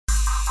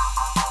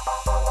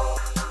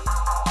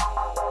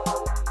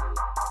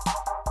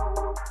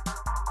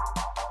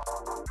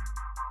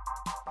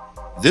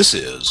This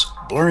is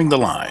Blurring the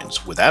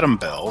Lines with Adam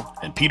Bell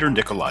and Peter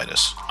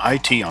Nicolaitis,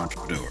 IT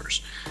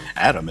entrepreneurs.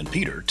 Adam and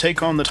Peter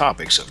take on the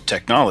topics of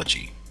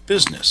technology,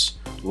 business,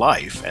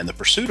 life, and the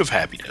pursuit of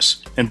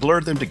happiness and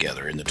blur them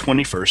together in the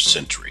 21st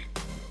century.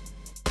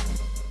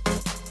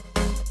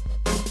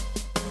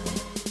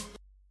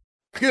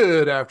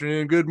 Good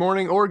afternoon, good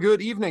morning, or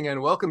good evening,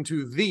 and welcome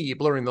to the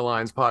Blurring the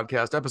Lines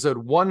podcast, episode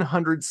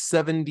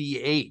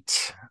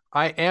 178.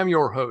 I am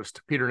your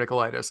host, Peter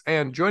Nicolaitis,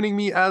 and joining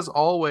me as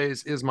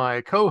always is my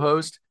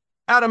co-host,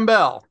 Adam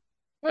Bell.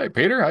 Hey,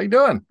 Peter, how you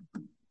doing?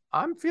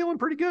 I'm feeling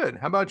pretty good.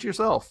 How about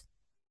yourself?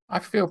 I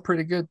feel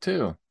pretty good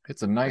too.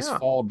 It's a nice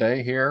fall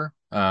day here.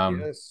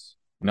 Yes.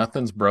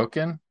 Nothing's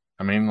broken.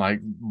 I mean,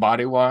 like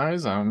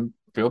body-wise, I'm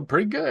feeling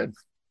pretty good.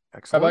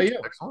 Excellent. How about you?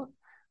 Excellent.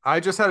 I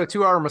just had a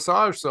 2-hour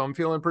massage, so I'm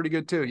feeling pretty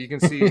good too. You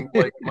can see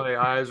like my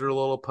eyes are a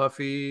little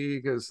puffy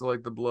because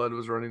like the blood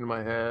was running to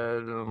my head,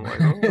 and I'm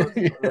like, oh.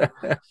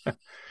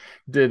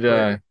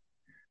 Yeah.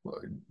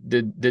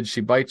 Did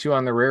she bite you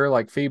on the rear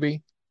like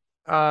Phoebe?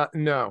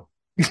 No.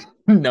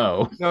 No.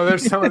 No,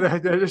 there's some of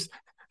that.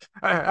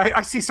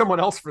 I see someone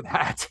else for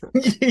that.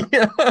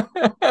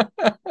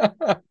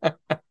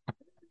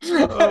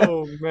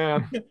 Oh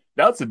man,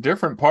 that's a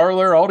different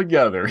parlor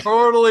altogether.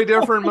 Totally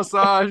different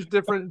massage,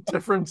 different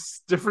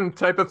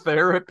type of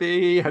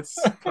therapy. It's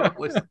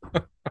totally.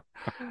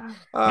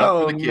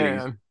 Oh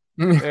man,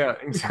 yeah,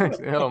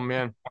 exactly. Oh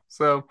man.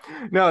 So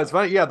no, it's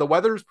funny. Yeah, the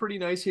weather's pretty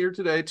nice here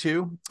today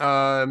too.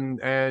 I'm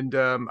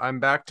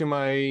back to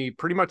my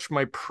pretty much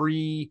my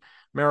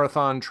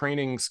pre-marathon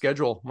training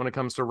schedule when it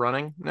comes to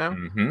running now.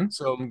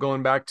 So I'm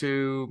going back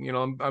to,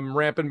 I'm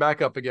ramping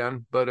back up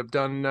again, but I've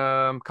done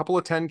a couple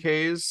of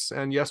 10Ks,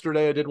 and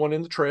yesterday I did one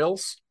in the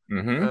trails.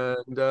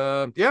 And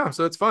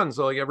so it's fun.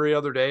 So like every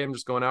other day I'm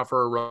just going out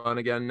for a run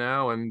again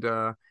now. And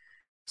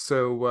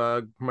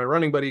so my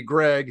running buddy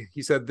Greg,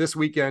 he said this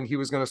weekend he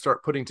was going to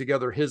start putting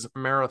together his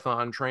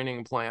marathon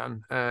training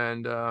plan,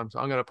 and so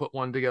I'm going to put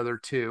one together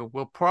too.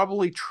 We'll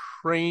probably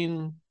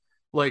we'll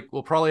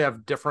probably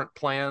have different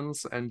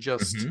plans and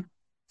just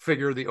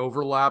figure the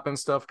overlap and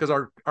stuff, because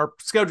our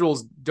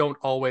schedules don't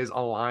always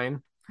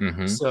align.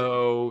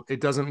 So it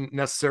doesn't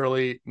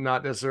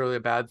not necessarily a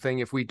bad thing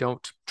if we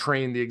don't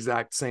train the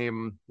exact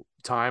same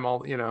time all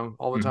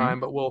the time,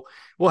 but we'll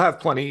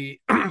have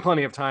plenty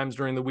of times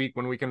during the week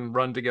when we can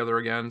run together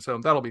again. So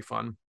that'll be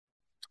fun.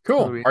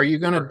 Cool. Are you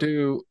gonna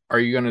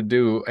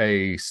do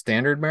a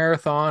standard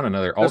marathon,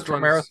 another ultra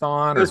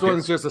marathon? This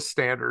one's just a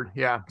standard.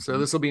 Yeah. So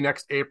this will be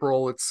next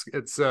April.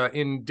 It's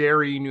in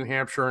Derry, New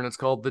Hampshire, and it's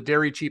called the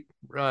Derry Cheap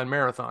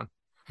Marathon.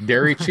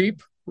 Derry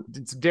Cheap?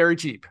 It's Derry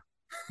Cheap.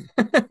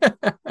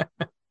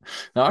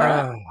 All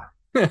right.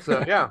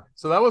 So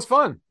that was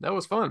fun.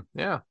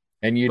 Yeah.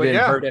 And you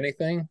didn't hurt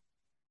anything?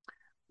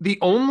 The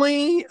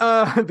only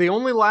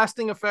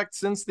lasting effect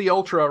since the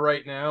ultra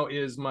right now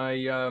is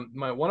my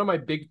one of my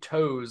big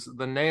toes.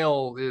 The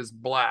nail is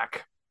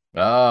black.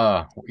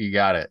 Oh, you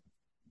got it.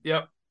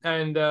 Yep.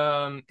 And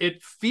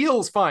it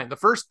feels fine. The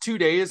first 2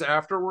 days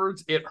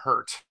afterwards, it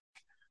hurt.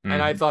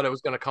 And I thought it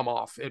was going to come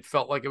off. It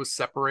felt like it was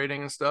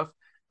separating and stuff.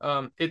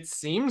 It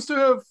seems to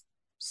have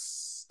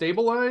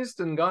stabilized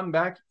and gone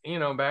back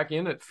in.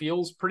 It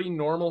feels pretty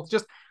normal.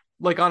 Just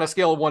like on a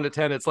scale of 1 to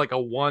 10, it's like a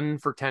 1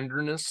 for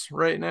tenderness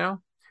right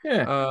now.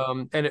 Yeah.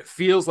 And it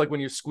feels like when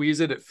you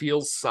squeeze it, it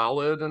feels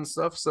solid and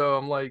stuff. So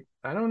I'm like,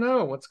 I don't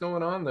know what's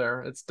going on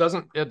there. It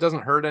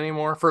doesn't hurt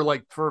anymore. For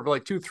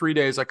 2-3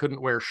 days, I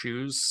couldn't wear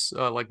shoes,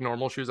 like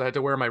normal shoes. I had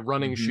to wear my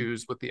running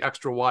shoes with the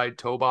extra wide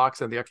toe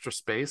box and the extra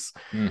space,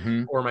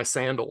 or my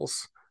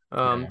sandals.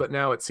 But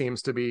now it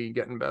seems to be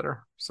getting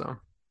better. So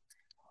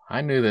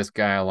I knew this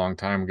guy a long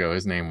time ago.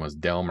 His name was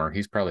Delmer.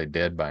 He's probably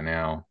dead by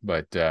now,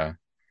 but I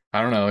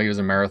don't know. He was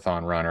a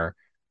marathon runner,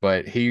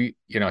 but he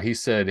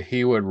said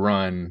he would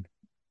run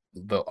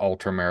the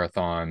ultra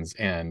marathons,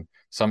 and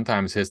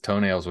sometimes his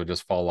toenails would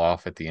just fall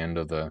off at the end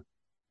of the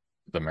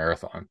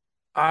marathon.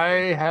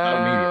 I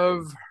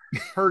have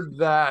heard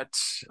that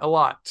a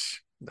lot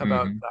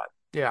about that.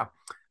 Yeah.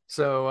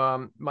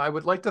 So I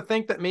would like to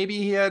think that maybe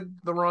he had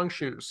the wrong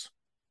shoes.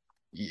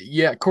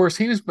 Yeah, of course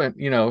he was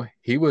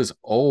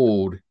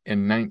old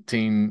in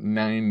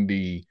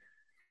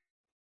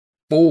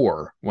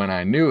 1994 when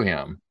I knew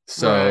him.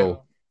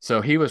 So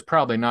he was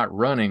probably not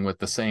running with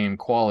the same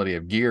quality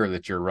of gear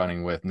that you're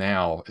running with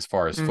now as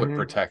far as foot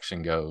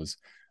protection goes.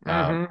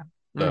 Yeah,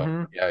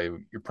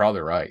 you're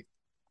probably right.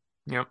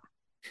 Yep.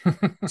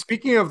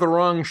 Speaking of the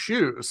wrong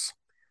shoes,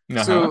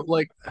 so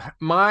like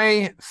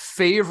my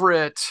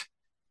favorite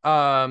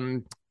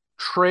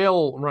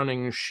trail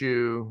running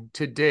shoe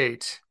to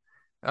date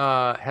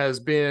has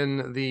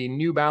been the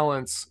New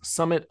Balance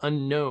Summit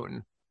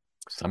Unknown.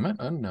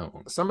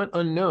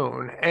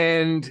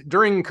 And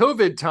during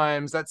COVID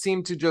times, that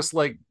seemed to just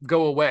like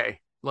go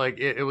away. Like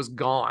it was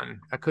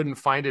gone. I couldn't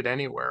find it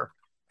anywhere.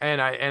 And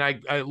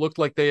I looked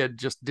like they had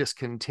just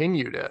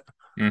discontinued it.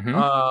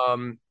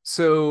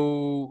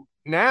 So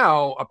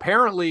now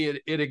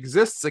apparently it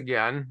exists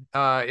again.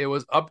 It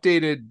was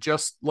updated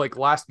just like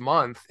last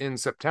month in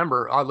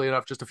September, oddly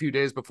enough, just a few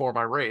days before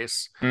my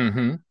race.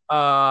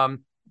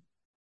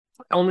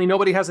 Only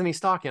nobody has any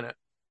stock in it.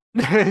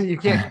 You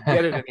can't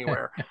get it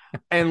anywhere.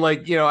 And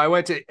like, I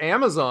went to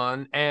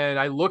Amazon and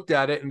I looked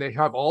at it, and they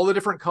have all the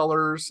different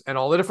colors and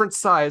all the different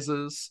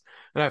sizes.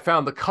 And I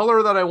found the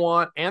color that I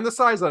want and the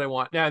size that I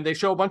want. Now, and they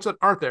show a bunch that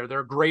aren't there.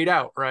 They're grayed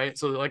out, right?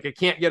 So like I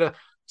can't get a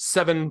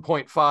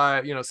 7.5,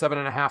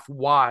 7.5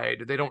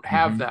 wide. They don't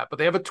have that, but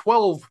they have a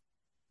 12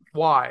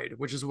 wide,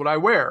 which is what I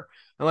wear.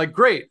 And like,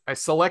 great. I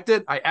select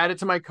it, I add it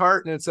to my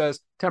cart, and it says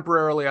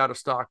temporarily out of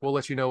stock. We'll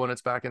let you know when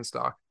it's back in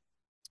stock.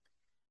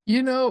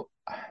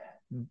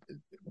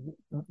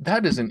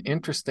 That is an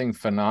interesting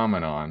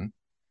phenomenon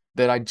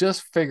that I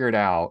just figured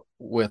out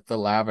with the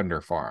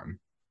lavender farm.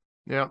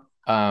 Yeah.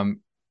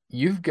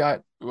 You've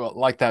got, well,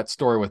 like that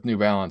story with New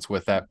Balance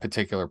with that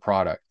particular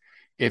product.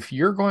 If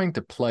you're going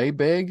to play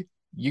big,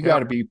 you got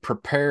to be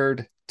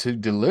prepared to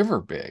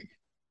deliver big.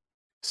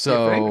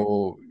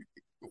 So,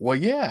 well,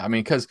 yeah, I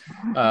mean, because,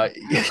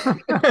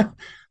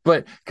 but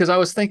because I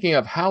was thinking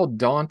of how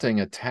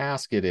daunting a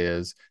task it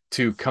is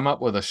to come up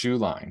with a shoe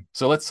line.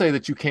 So let's say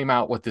that you came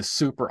out with this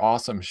super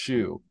awesome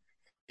shoe.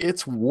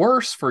 It's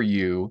worse for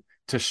you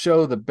to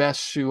show the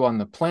best shoe on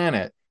the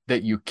planet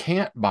that you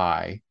can't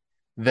buy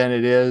than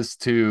it is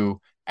to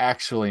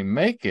actually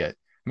make it.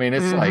 I mean,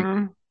 it's like,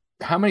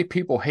 how many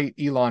people hate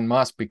Elon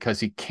Musk because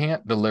he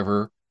can't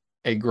deliver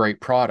a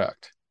great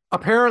product?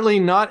 Apparently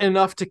not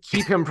enough to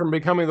keep him from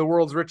becoming the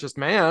world's richest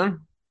man.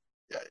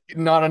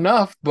 Not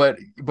enough, but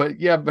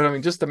I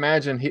mean, just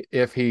imagine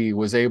if he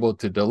was able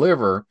to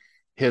deliver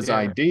his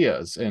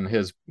ideas and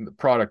his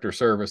product or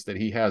service that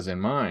he has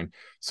in mind.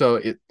 So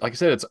like I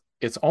said,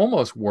 it's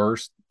almost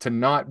worse to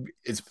not,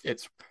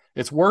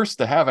 it's worse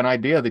to have an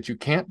idea that you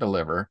can't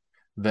deliver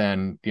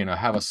than,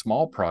 have a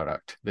small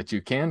product that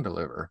you can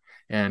deliver.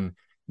 And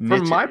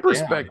from my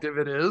perspective,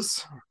 it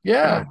is.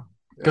 Yeah.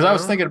 Because I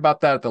was thinking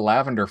about that at the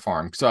lavender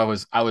farm. So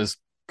I was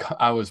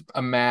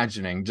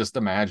imagining,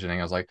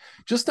 I was like,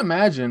 just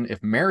imagine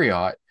if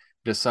Marriott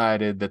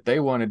decided that they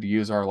wanted to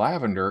use our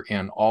lavender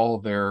in all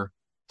their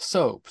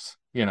soaps.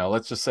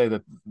 Let's just say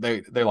that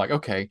they're like,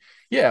 okay,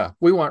 yeah,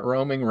 we want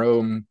Roaming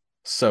Rome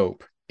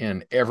soap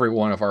in every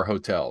one of our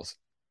hotels.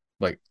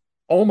 Like,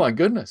 oh my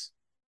goodness,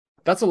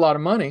 that's a lot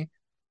of money.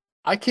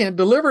 I can't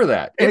deliver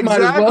that.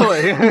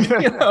 Exactly.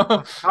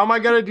 How am I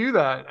going to do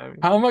that?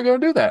 How am I going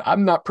to do that?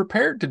 I'm not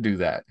prepared to do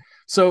that.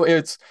 So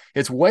it's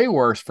way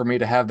worse for me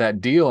to have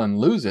that deal and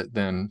lose it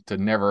than to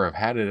never have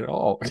had it at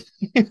all.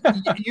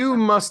 You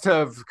must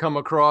have come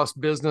across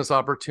business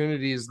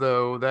opportunities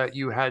though that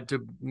you had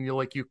to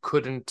you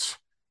couldn't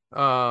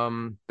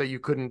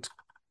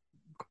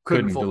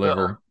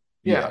deliver.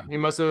 Yeah. You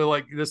must have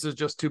like, this is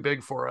just too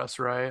big for us,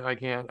 right? I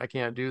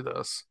can't do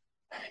this.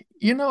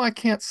 I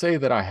can't say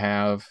that I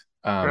have.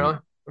 Really?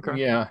 Okay.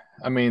 Yeah.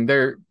 I mean,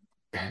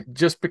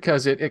 just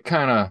because it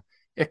kind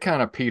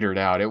of petered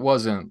out. It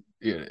wasn't,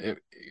 it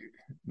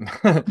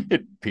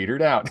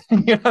petered out. I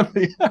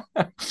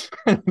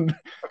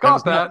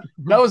caught that.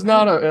 That was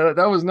not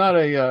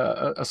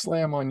a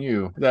slam on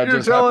you.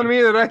 You're telling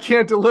me that I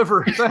can't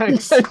deliver.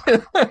 Thanks.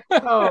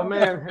 Oh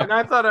man. And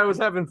I thought I was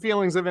having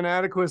feelings of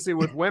inadequacy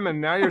with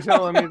women. Now you're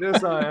telling me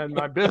this on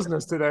my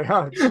business today.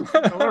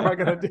 What am I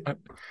gonna do?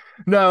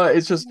 No,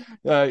 it's just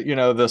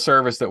the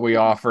service that we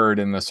offered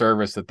and the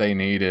service that they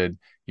needed,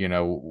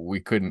 we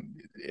couldn't,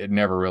 it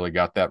never really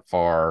got that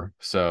far.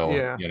 So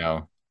yeah,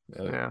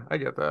 I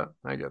get that.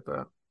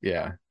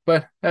 Yeah.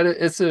 But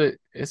it's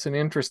an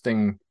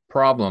interesting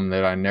problem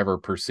that I never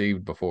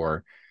perceived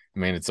before. I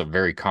mean, it's a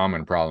very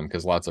common problem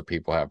because lots of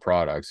people have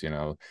products,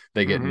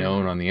 they get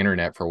known on the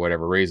internet for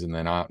whatever reason.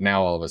 Then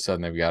now all of a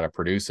sudden they've got to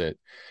produce it.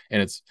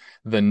 And it's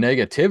the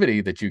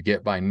negativity that you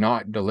get by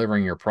not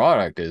delivering your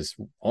product is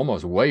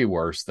almost way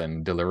worse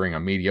than delivering a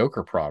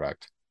mediocre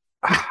product.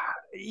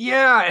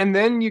 Yeah. And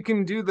then you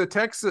can do the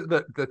Texas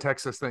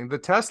thing, the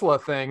Tesla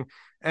thing,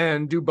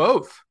 and do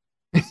both.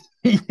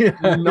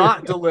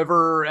 Not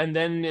deliver, and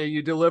then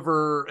you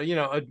deliver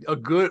a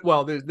good,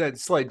 well, there's that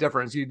slight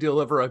difference. You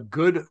deliver a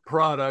good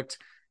product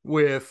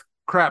with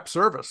crap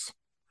service,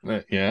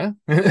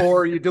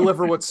 or you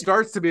deliver what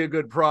starts to be a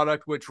good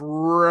product which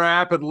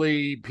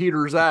rapidly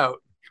peters out.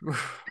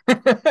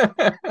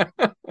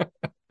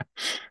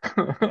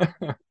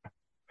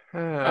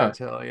 I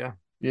tell you.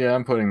 Yeah,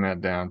 I'm putting that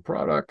down.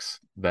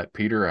 Products that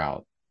peter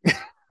out.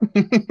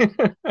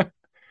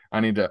 I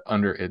need to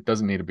it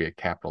doesn't need to be a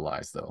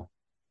capitalized though.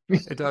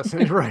 It does.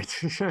 Right.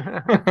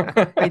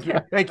 Thank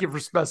you for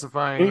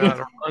specifying that,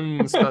 or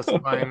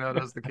unspecifying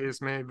that, as the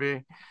case may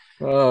be.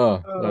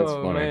 Oh, that's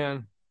funny.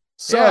 Man.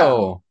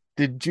 So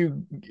did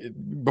you,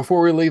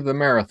 before we leave the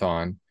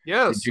marathon,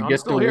 yes, did you get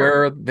to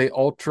wear the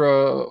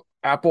Ultra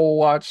Apple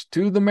Watch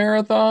to the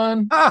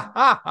marathon? To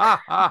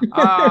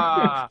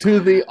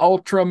the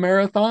Ultra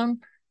Marathon?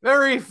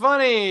 Very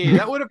funny.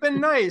 That would have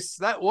been nice.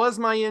 That was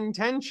my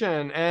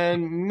intention.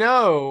 And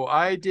no,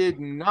 I did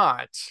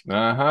not.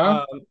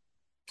 Uh-huh.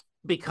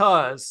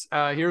 Because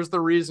here's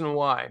the reason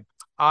why.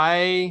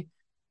 I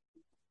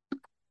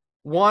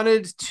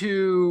wanted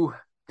to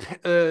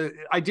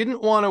I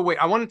didn't want to wait.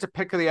 I wanted to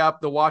pick the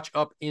watch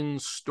up in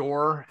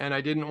store, and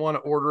I didn't want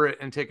to order it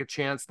and take a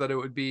chance that it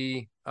would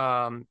be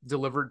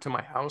delivered to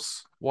my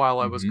house while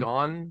I was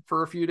gone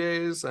for a few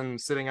days and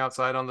sitting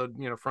outside on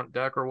the front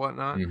deck or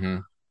whatnot.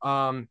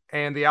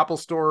 And the Apple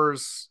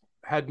stores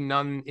had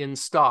none in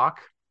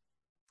stock.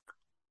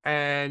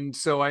 And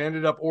so I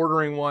ended up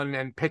ordering one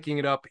and picking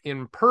it up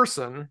in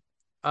person.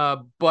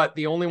 But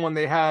the only one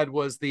they had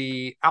was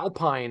the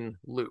Alpine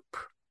Loop.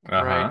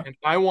 Right. And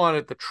I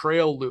wanted the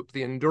trail loop,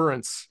 the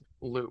endurance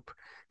loop,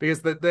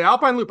 because the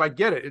Alpine Loop, I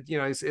get it.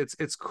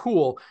 It's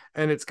cool.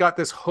 And it's got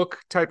this hook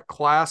type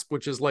clasp,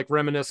 which is like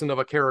reminiscent of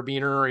a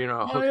carabiner,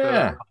 a hook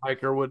that a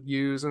hiker would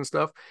use and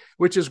stuff,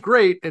 which is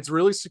great. It's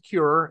really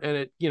secure.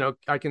 And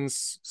I can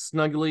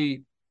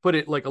snugly put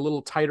it like a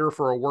little tighter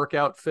for a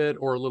workout fit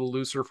or a little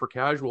looser for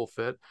casual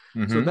fit.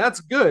 So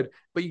that's good.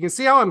 But you can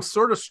see how I'm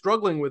sort of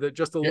struggling with it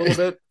just a little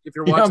bit. If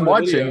you're watching, I'm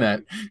watching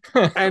that.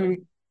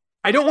 And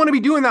I don't want to be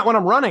doing that when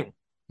I'm running.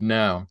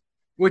 No.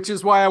 Which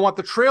is why I want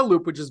the trail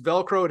loop, which is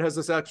Velcro. It has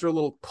this extra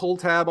little pull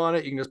tab on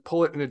it. You can just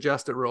pull it and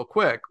adjust it real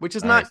quick, which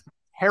is not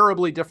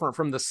terribly different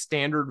from the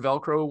standard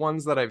Velcro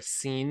ones that I've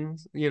seen,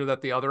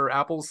 that the other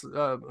Apple's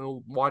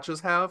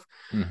watches have.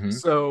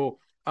 So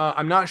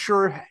I'm not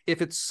sure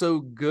if it's so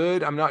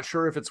good. I'm not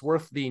sure if it's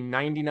worth the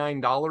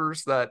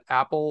 $99 that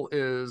Apple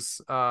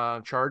is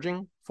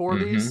charging for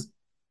these.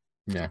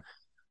 Yeah.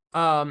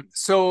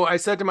 So I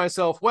said to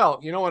myself, well,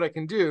 you know what I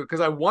can do?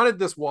 Because I wanted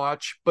this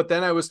watch, but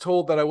then I was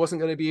told that I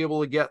wasn't going to be able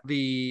to get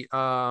the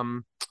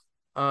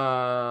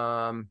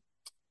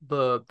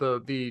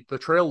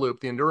trail loop,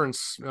 the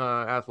endurance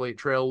athlete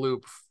trail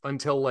loop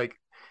until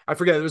I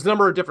forget. There's a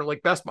number of different,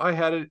 like Best Buy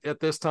had it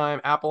at this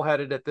time, Apple had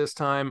it at this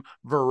time,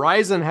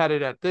 Verizon had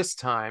it at this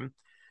time.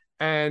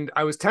 And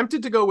I was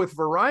tempted to go with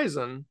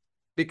Verizon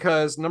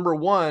because number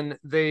one,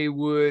 they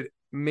would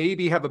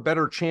maybe have a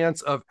better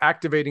chance of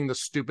activating the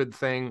stupid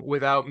thing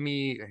without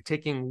me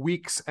taking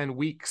weeks and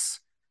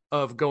weeks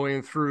of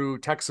going through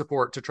tech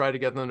support to try to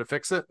get them to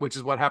fix it, which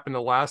is what happened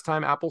the last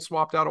time Apple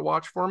swapped out a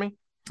watch for me.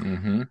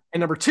 And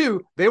number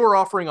two, they were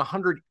offering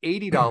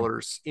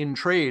 $180 in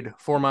trade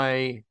for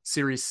my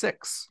Series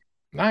 6.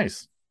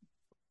 Nice.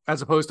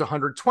 As opposed to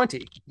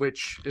 $120,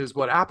 which is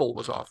what Apple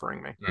was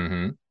offering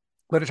me.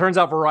 But it turns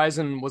out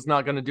Verizon was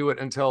not going to do it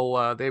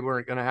until they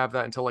weren't going to have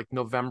that until like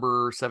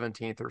November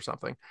 17th or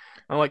something.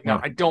 I'm like, no,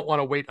 I don't want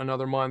to wait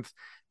another month.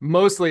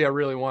 Mostly, I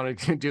really wanted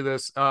to do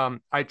this.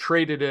 I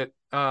traded it.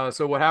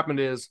 So what happened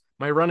is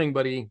my running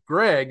buddy,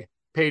 Greg,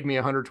 paid me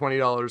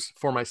 $120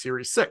 for my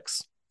Series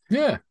 6.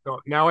 Yeah.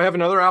 So now I have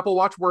another Apple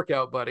Watch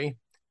workout buddy.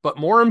 But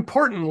more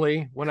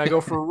importantly, when I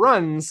go for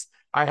runs,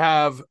 I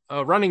have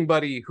a running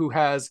buddy who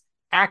has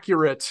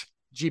accurate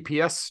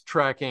GPS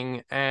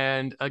tracking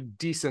and a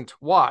decent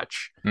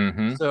watch.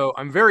 So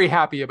I'm very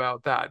happy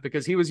about that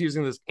because he was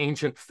using this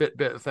ancient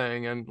Fitbit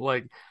thing. And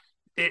like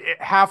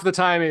half the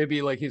time it'd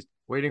be like, he's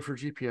waiting for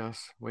GPS.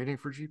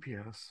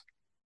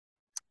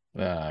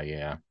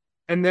 Yeah.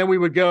 And then we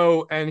would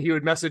go and he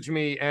would message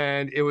me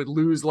and it would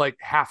lose like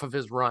half of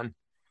his run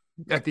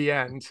at the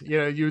end.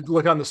 You'd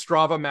look on the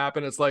Strava map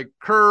and it's like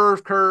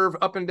curve,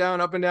 up and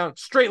down,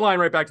 straight line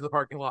right back to the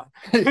parking lot.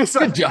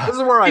 Good job. This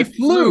is where I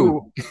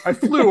flew. I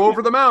flew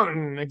over the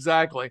mountain.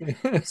 Exactly.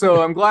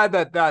 So I'm glad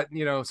that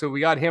so we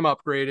got him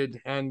upgraded.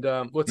 And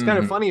what's kind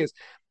of funny is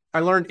I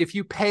learned if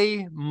you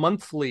pay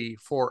monthly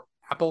for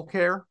Apple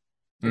Care,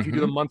 if you do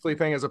the monthly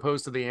thing as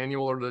opposed to the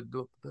annual or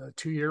the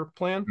 2-year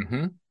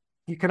plan,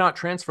 you cannot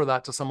transfer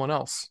that to someone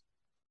else.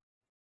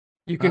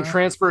 You can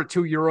transfer it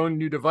to your own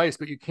new device,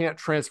 but you can't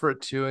transfer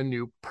it to a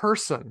new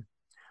person.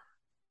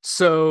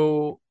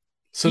 So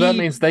that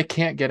means they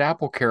can't get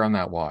Apple Care on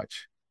that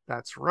watch.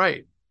 That's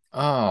right.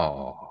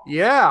 Oh.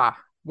 Yeah,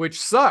 which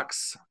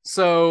sucks.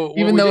 So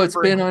even though it's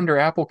been under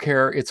Apple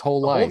Care its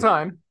whole life.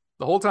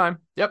 The whole time.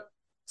 Yep.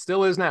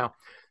 Still is now.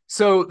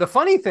 So the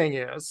funny thing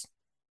is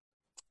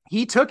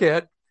he took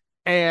it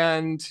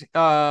and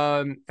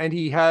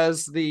he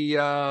has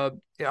the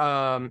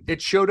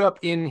it showed up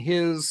in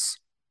his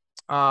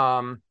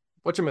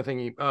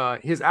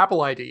his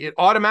Apple ID. It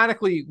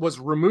automatically was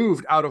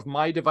removed out of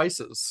my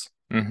devices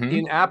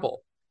in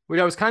Apple, which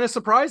I was kind of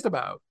surprised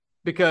about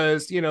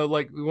because,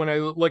 like when I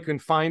look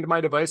and find my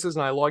devices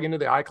and I log into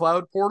the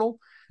iCloud portal,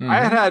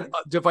 I had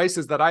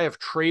devices that I have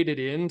traded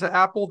into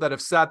Apple that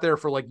have sat there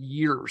for like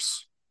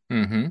years.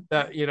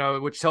 That,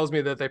 which tells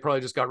me that they probably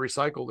just got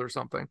recycled or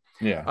something.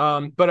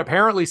 Yeah. But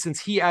apparently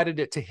since he added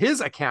it to his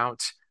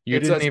account, you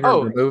didn't even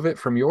remove it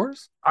from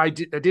yours? I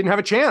didn't have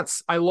a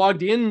chance. I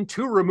logged in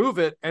to remove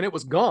it and it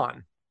was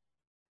gone.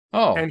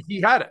 Oh. And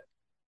he had it.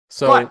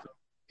 So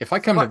if I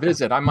come to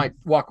visit, I might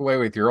walk away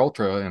with your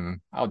Ultra and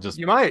I'll just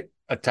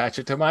attach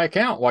it to my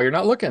account while you're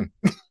not looking.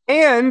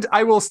 And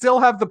I will still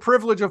have the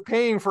privilege of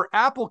paying for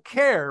Apple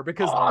Care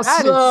because that is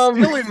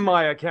still in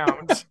my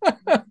account.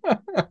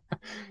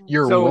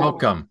 You're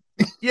welcome.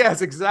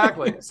 Yes,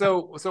 exactly.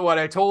 So what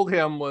I told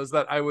him was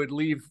that I would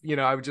leave,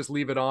 I would just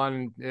leave it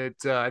on.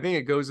 I think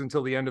it goes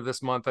until the end of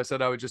this month. I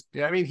said I would just,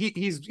 I mean,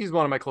 he's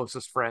one of my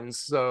closest friends.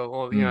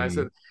 So, well, I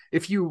said,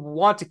 if you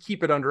want to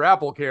keep it under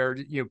Apple Care,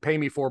 pay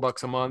me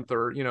 $4 a month,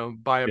 or,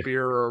 buy a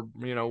beer, or,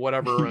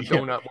 whatever, a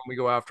donut when we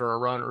go after a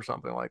run or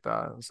something like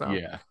that. So,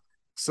 yeah.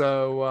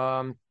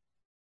 So,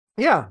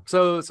 yeah.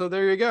 So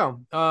there you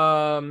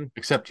go.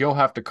 Except you'll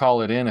have to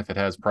call it in if it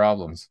has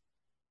problems.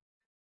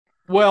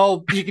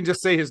 Well, you can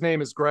just say his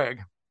name is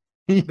Greg.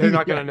 They're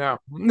not going to know.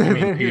 You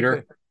mean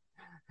Peter?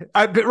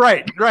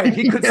 Right.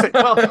 He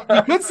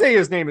could say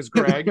his name is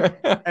Greg,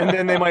 and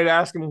then they might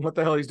ask him what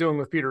the hell he's doing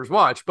with Peter's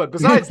watch. But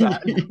besides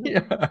that,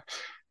 yeah,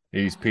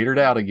 he's petered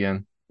out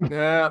again.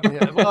 Yeah.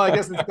 Well, I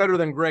guess it's better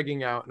than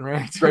Gregging out,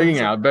 right?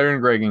 Gregging out, better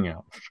than Gregging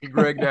out. He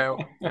Gregged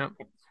out. Yeah.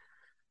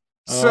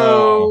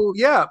 So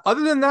yeah,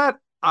 other than that,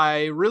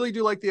 I really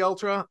do like the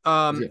Ultra.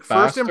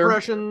 First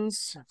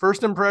impressions,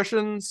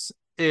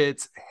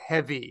 it's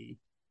heavy.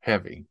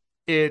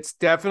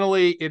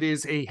 It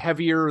is a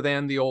heavier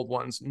than the old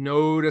ones,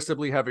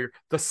 noticeably heavier.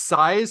 The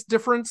size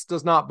difference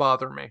does not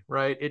bother me,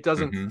 right? It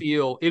doesn't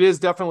feel, it is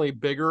definitely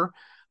bigger,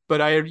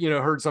 but I,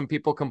 heard some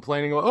people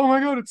complaining, oh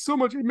my God, it's so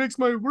much, it makes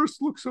my wrist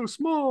look so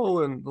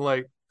small. And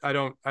like, I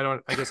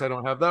guess I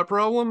don't have that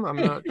problem. I'm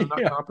not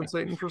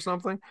compensating for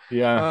something.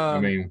 Yeah.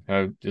 I mean,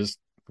 just,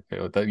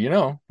 you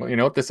know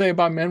what they say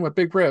about men with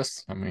big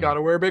wrists. I mean,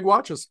 gotta wear big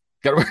watches.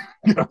 So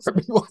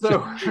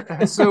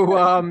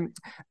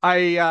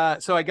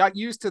I got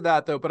used to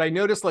that though, but I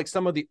noticed like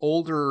some of the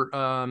older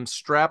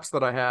straps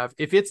that I have,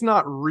 if it's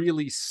not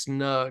really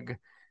snug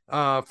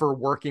for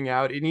working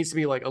out, it needs to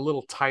be like a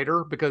little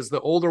tighter, because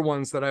the older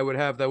ones that I would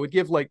have that would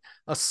give like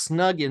a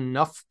snug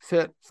enough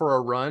fit for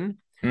a run,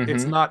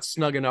 it's not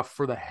snug enough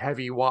for the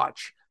heavy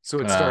watch. So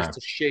it starts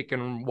to shake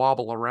and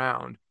wobble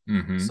around.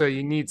 So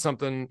you need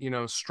something,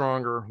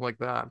 stronger like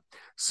that.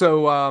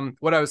 So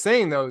what I was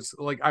saying though is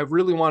like, I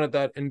really wanted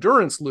that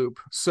endurance loop.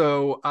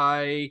 So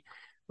I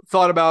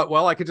thought about,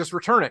 well, I could just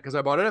return it because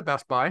I bought it at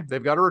Best Buy.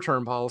 They've got a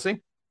return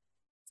policy.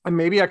 And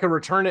maybe I could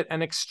return it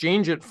and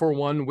exchange it for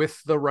one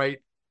with the right,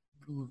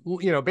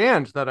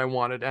 band that I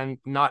wanted, and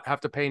not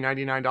have to pay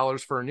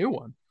 $99 for a new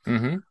one.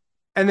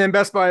 And then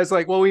Best Buy is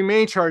like, well, we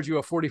may charge you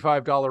a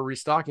 $45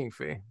 restocking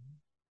fee.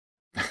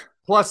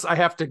 Plus I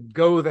have to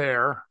go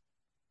there,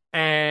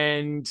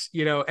 and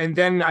and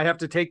then I have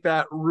to take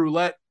that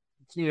roulette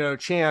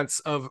chance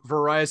of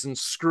Verizon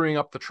screwing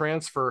up the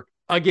transfer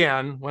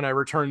again when I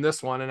return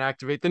this one and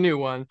activate the new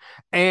one,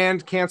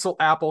 and cancel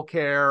Apple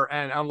Care.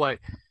 And I'm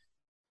like,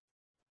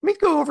 let me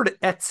go over to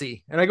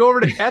Etsy. And I go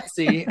over to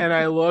Etsy and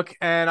I look,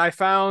 and I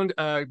found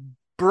a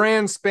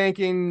brand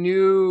spanking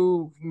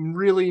new,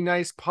 really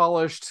nice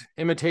polished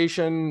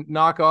imitation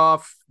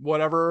knockoff,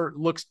 whatever,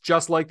 looks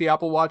just like the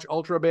Apple Watch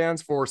Ultra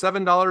bands for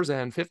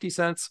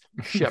 $7.50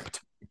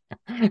 shipped.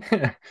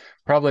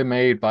 Probably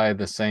made by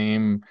the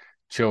same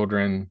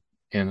children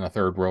in a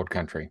third world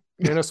country.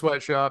 In a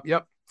sweatshop.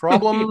 Yep.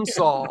 Problem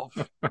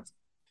solved.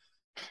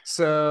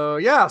 So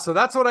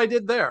that's what I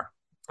did there.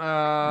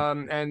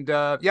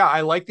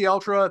 I like the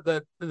Ultra.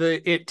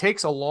 It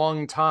takes a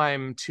long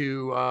time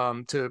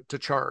to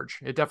charge.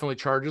 It definitely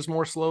charges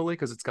more slowly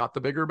because it's got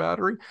the bigger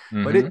battery,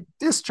 but it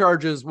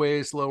discharges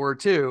way slower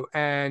too.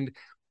 And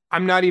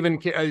I'm not even,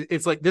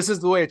 it's like, this is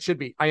the way it should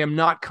be. I am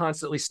not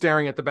constantly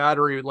staring at the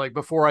battery like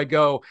before I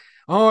go,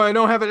 oh, I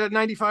don't have it at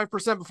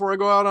 95% before I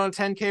go out on a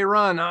 10K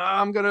run.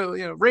 I'm going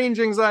to, range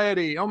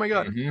anxiety. Oh my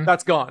God,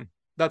 that's gone.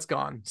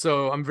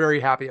 So I'm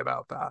very happy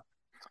about that.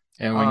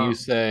 And when you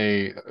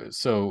say,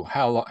 so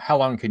how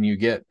long can you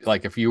get,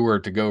 like if you were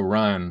to go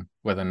run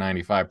with a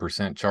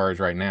 95% charge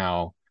right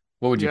now,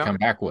 what would you come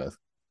back with?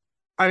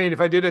 I mean,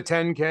 if I did a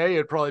 10K,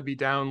 it'd probably be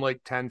down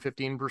like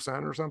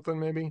 10-15% or something,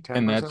 maybe 10%.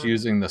 And that's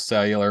using the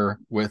cellular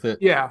with it?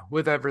 Yeah,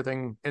 with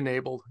everything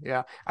enabled.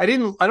 Yeah. I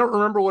don't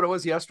remember what it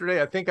was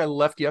yesterday. I think I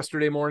left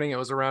yesterday morning. It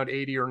was around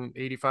 80 or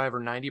 85 or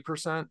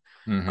 90%.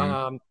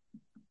 And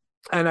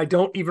I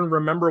don't even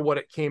remember what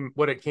it came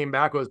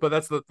back with, but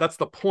that's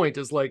the point,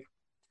 is like,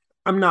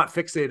 I'm not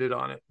fixated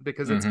on it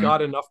because it's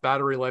got enough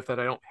battery life that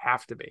I don't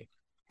have to be.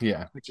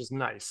 Yeah. Which is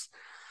nice.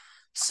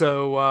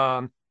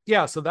 So,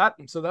 so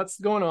that's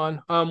going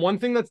on. One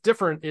thing that's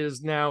different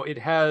is now it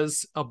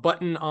has a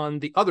button on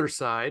the other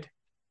side,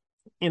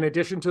 in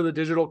addition to the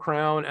digital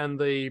crown and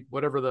the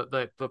whatever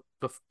the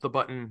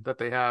button that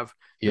they have.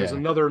 There's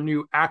another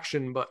new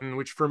action button,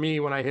 which for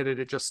me, when I hit it,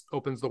 it just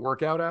opens the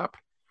workout app.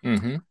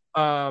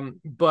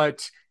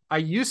 But I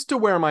used to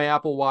wear my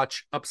Apple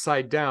Watch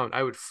upside down.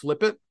 I would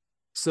flip it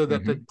so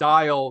that the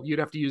dial, you'd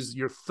have to use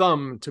your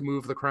thumb to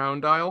move the crown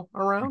dial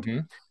around.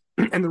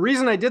 And the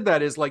reason I did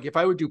that is like, if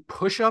I would do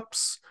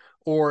push-ups,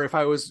 or if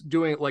I was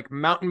doing like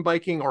mountain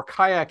biking or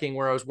kayaking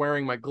where I was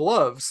wearing my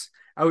gloves,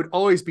 I would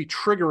always be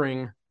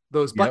triggering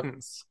those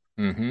buttons.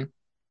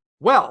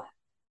 Well,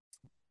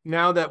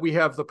 now that we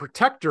have the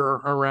protector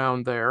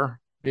around there,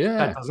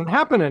 that doesn't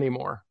happen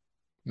anymore.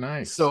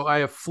 Nice. So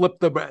I have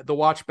flipped the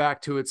watch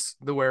back to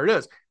where it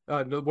is.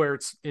 Where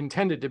it's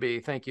intended to be.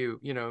 Thank you,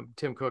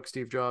 Tim Cook,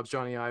 Steve Jobs,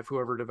 Johnny Ive,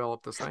 whoever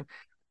developed this thing.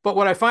 But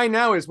what I find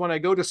now is when I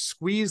go to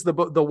squeeze the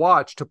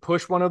watch to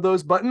push one of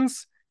those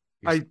buttons,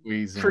 I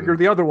trigger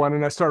the other one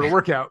and I start a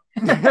workout.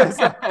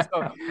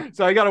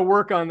 So I got to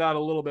work on that a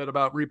little bit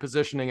about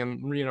repositioning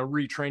and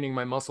retraining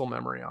my muscle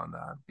memory on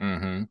that.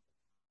 Mm-hmm.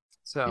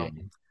 So, yeah.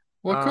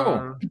 Well,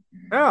 cool.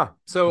 Yeah.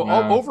 So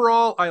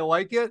overall, I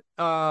like it.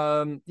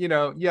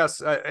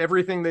 Yes,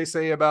 everything they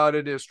say about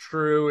it is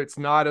true. It's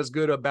not as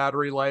good a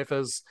battery life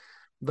as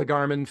the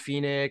Garmin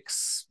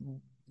Fenix,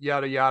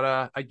 yada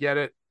yada. I get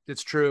it.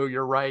 It's true.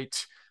 You're right.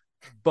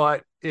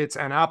 But it's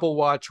an Apple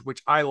Watch,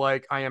 which I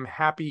like. I am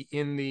happy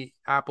in the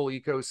Apple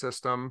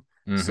ecosystem.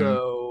 Mm-hmm.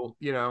 So,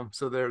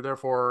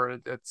 therefore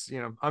it's,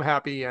 I'm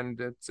happy,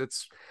 and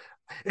it's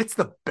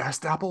the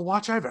best Apple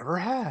Watch I've ever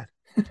had.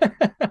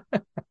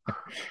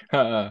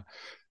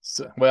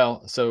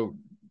 So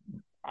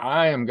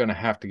I am going to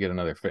have to get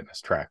another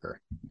fitness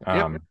tracker,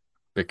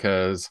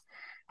 because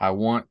I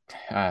want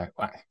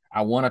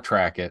to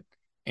track it,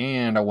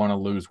 and I want to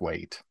lose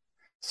weight.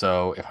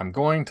 So if I'm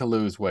going to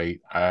lose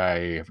weight,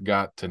 I've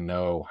got to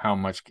know how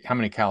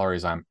many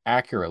calories I'm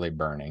accurately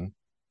burning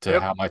to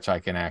how much I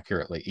can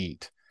accurately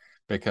eat.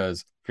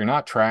 Because if you're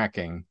not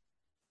tracking,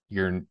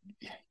 you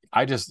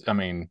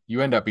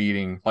end up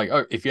eating, like,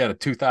 if you had a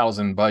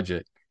 2,000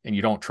 budget and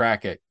you don't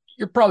track it,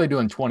 you're probably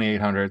doing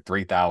 2,800,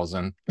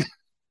 3,000.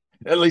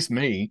 At least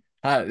me.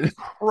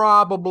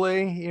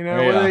 Probably,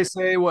 what do they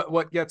say?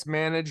 What gets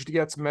managed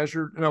gets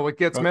measured. No, what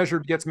gets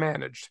measured gets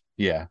managed.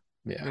 Yeah.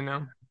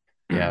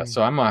 Yeah,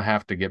 so I'm gonna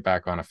have to get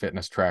back on a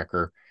fitness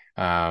tracker,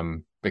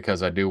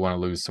 because I do want to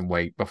lose some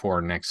weight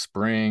before next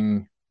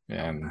spring.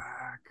 And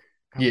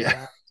come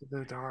back to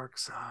the dark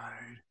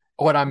side.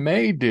 What I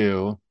may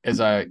do is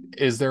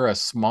there a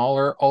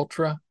smaller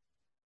Ultra?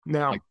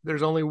 No,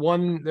 there's only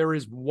one. There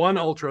is one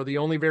Ultra. The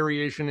only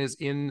variation is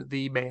in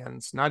the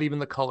bands, not even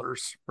the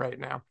colors right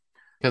now.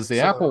 Because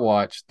the Apple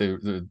Watch,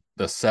 the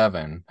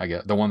 7, I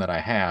guess, the one that I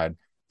had,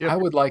 I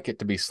would like it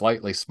to be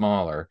slightly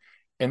smaller.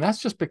 And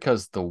that's just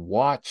because the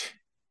watch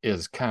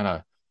is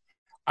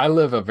I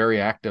live a very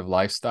active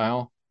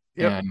lifestyle,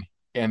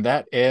 and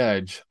that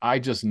edge, I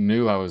just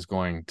knew I was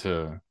going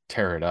to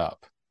tear it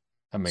up.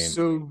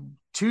 So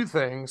two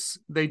things.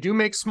 They do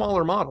make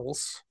smaller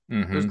models.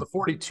 Mm-hmm. There's the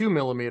 42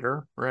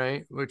 millimeter,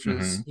 right? Which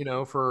is,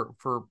 for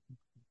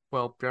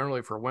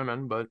generally for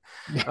women, but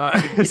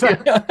so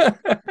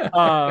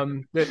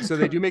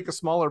they do make the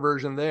smaller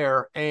version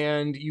there,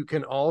 and you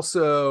can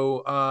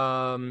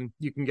also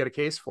you can get a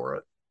case for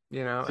it.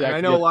 And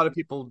I know a lot of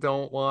people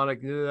don't want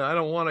to. I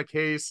don't want a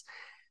case.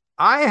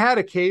 I had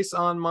a case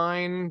on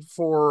mine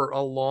for a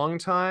long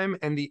time,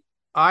 and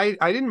I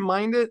didn't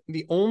mind it.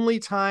 The only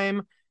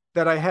time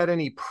that I had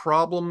any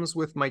problems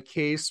with my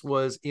case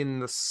was in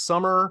the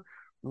summer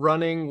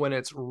running when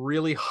it's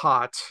really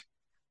hot.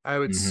 I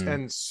would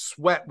and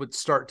sweat would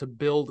start to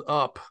build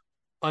up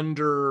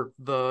under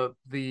the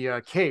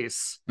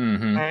case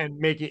and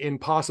make it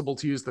impossible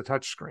to use the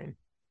touchscreen.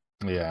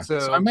 Yeah,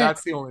 so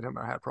that's the only time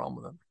I had a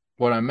problem with it.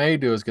 What I may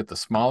do is get the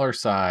smaller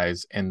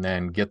size and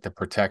then get the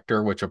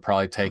protector, which will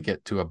probably take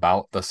it to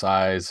about the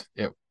size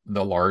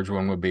the large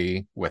one would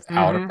be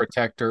without a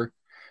protector,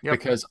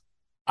 because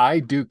I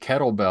do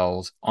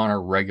kettlebells on a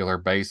regular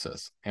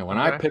basis. And when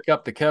I pick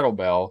up the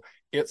kettlebell,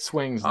 it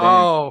swings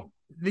down.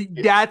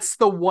 That's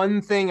the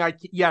one thing I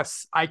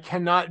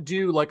cannot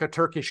do, like a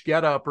Turkish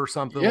get up or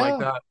something like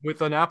that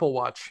with an Apple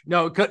Watch.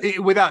 No,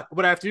 without,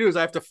 what I have to do is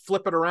I have to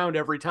flip it around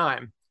every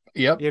time.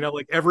 Yep.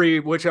 Like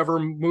whichever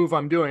move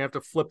I'm doing, I have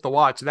to flip the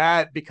watch.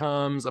 That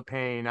becomes a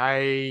pain.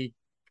 I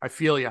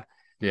feel you.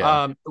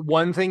 Yeah.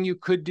 One thing you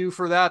could do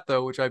for that,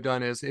 though, which I've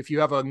done, is if you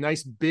have a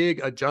nice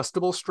big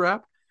adjustable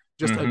strap,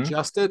 just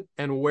adjust it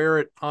and wear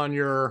it on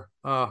your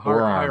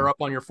higher up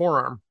on your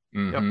forearm.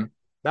 Yep.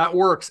 That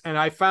works. And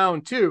I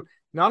found too,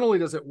 not only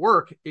does it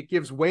work, it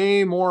gives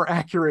way more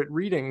accurate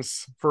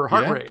readings for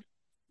heart rate.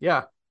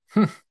 Yeah.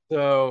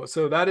 So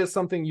that is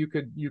something you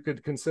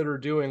could consider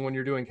doing when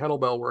you're doing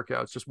kettlebell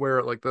workouts. Just wear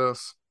it like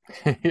this.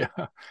 Yeah.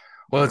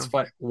 Well, it's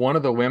funny. One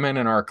of the women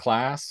in our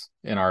class,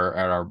 at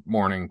our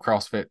morning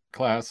CrossFit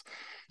class,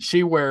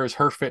 she wears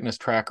her fitness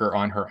tracker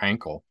on her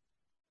ankle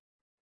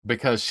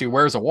because she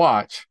wears a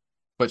watch,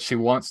 but she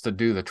wants to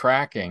do the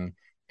tracking,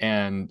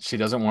 and she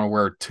doesn't want to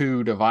wear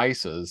two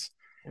devices.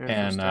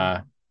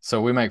 And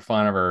so we make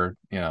fun of her,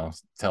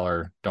 tell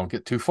her don't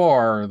get too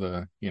far.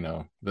 The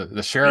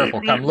sheriff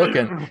will come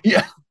looking.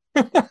 Yeah.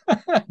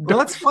 Well,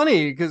 that's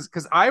funny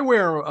because I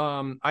wear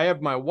I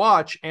have my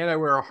watch and I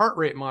wear a heart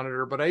rate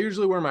monitor, but I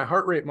usually wear my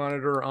heart rate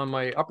monitor on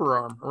my upper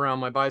arm around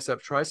my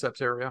biceps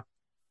triceps area.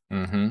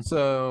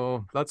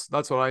 So that's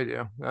what I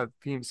do. That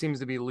seems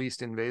to be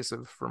least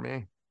invasive for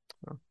me.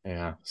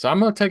 Yeah. So I'm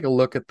gonna take a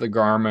look at the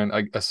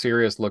Garmin, a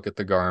serious look at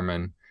the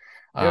Garmin.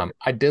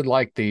 I did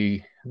like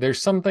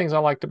there's some things I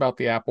liked about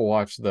the Apple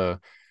Watch. The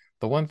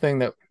one thing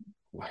that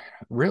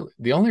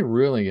the only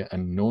really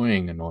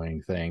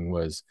annoying thing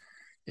was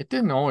it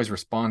didn't always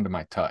respond to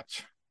my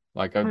touch.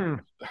 Like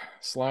a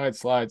slide.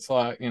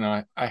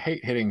 I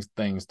hate hitting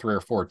things 3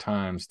 or 4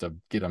 times to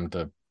get them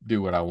to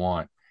do what I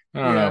want. I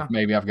don't know if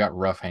maybe I've got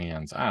rough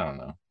hands. I don't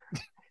know.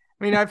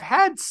 I mean, I've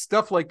had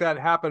stuff like that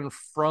happen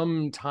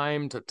from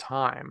time to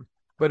time,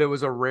 but it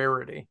was a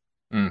rarity.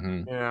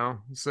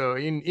 Mm-hmm. So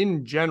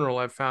in general,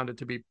 I've found it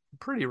to be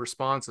pretty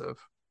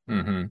responsive.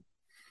 Mm-hmm.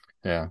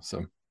 Yeah.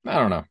 So I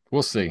don't know.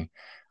 We'll see.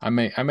 I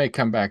may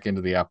come back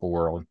into the Apple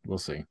world. We'll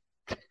see.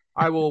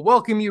 I will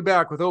welcome you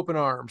back with open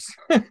arms.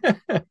 At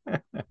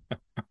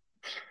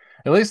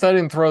least I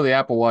didn't throw the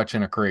Apple Watch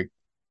in a creek.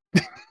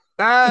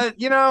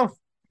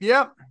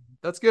 Yep,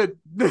 that's good.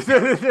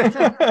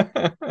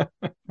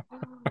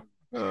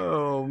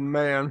 Oh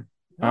man.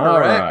 All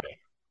right.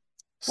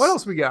 What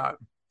else we got?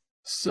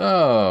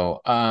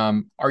 So,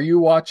 are you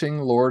watching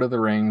Lord of the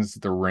Rings,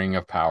 The Ring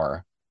of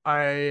Power?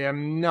 I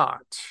am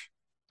not.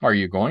 Are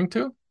you going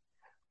to?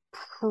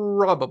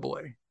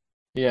 Probably.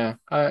 Yeah,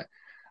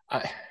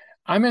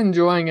 I'm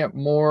enjoying it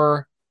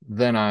more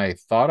than I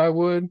thought I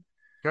would.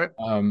 Okay.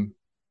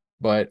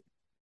 But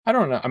I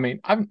don't know. I mean,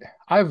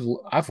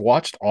 I've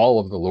watched all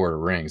of the Lord of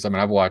the Rings. I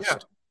mean, I've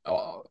watched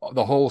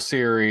the whole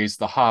series,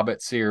 the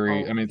Hobbit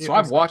series. I mean, so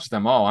I've watched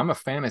them all. I'm a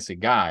fantasy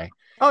guy.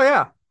 Oh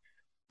yeah.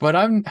 But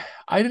I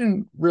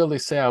didn't really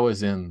say I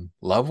was in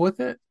love with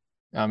it.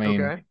 I mean,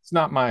 It's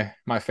not my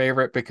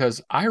favorite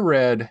because I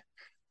read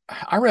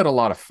a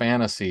lot of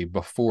fantasy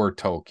before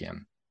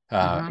Tolkien.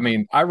 I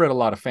mean, I read a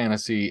lot of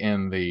fantasy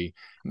in the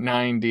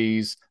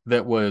 90s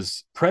that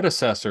was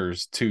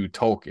predecessors to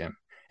Tolkien.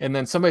 And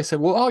then somebody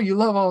said, well, oh, you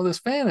love all this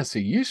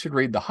fantasy. You should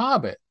read The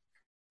Hobbit.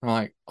 I'm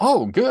like,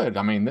 oh, good.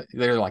 I mean,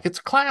 they're like, it's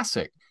a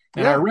classic.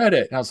 And I read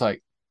it and I was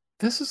like,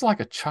 this is like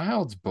a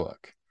child's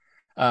book.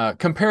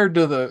 Compared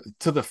to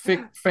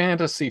the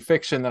fantasy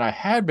fiction that I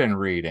had been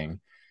reading.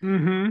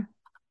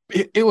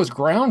 It was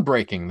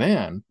groundbreaking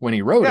then when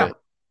he wrote it.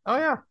 Oh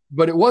yeah.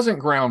 But it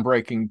wasn't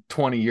groundbreaking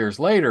 20 years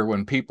later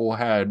when people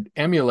had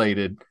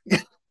emulated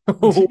yes,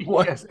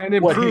 and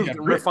improved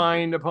and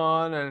refined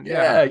upon. And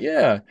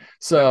yeah.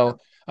 So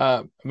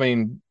I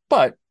mean,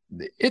 but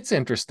it's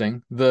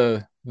interesting,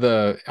 the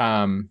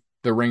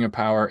Ring of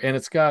Power, and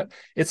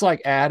it's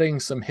like adding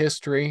some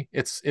history.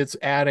 It's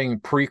adding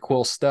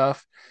prequel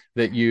stuff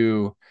that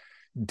you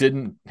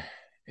didn't.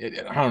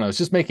 I don't know. It's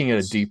just making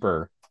it a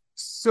deeper.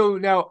 So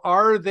now,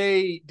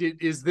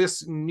 is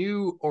this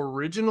new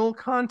original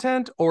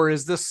content, or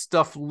is this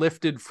stuff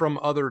lifted from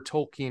other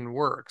Tolkien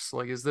works?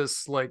 Like, is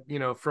this like,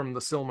 from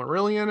the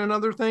Silmarillion and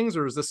other things,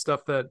 or is this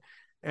stuff that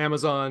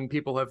Amazon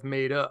people have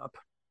made up?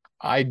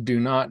 I do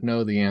not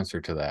know the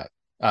answer to that.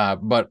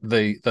 But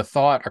the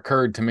thought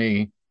occurred to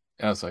me.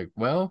 And I was like,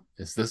 well,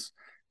 is this,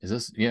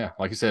 yeah,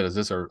 like you said, is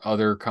this our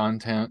other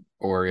content,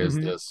 or is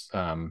this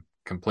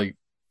complete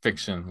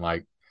fiction?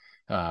 Like,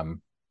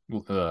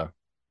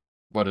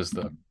 what is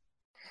the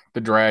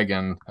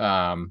dragon?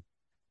 House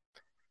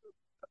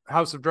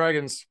of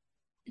Dragons.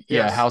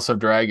 Yeah, yes. House of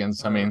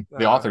Dragons. I mean,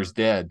 the author's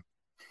dead.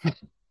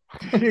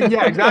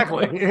 Yeah,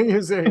 exactly.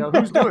 Who's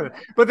doing it?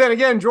 But then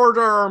again, George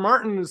R.R.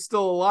 Martin is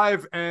still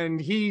alive, and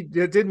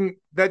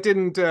that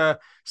didn't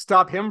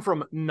stop him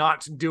from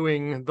not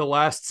doing the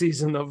last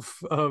season of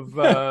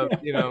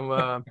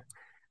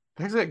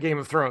Game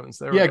of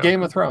Thrones. Yeah,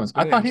 Game of Thrones.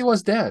 I thought he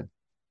was dead.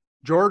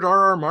 George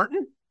R.R.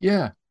 Martin?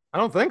 Yeah. I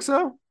don't think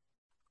so.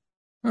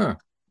 Huh.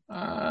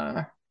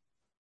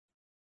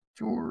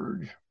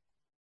 George.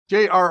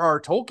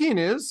 J.R.R. Tolkien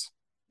is.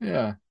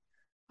 Yeah.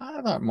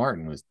 I thought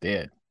Martin was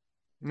dead.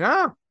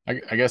 No.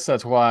 I guess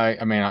that's why.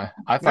 I mean,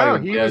 I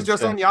thought he was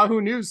just on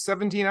Yahoo News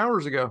 17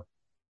 hours ago.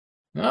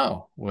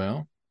 Oh,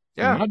 well.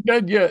 Yeah. Not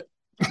dead yet.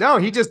 No,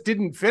 he just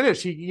didn't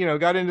finish. He,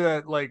 got into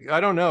that, like,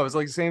 I don't know. It's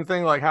like the same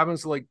thing like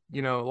happens to, like, a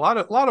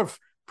lot of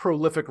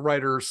prolific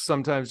writers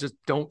sometimes just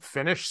don't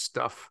finish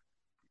stuff.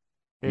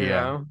 You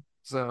know?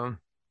 So.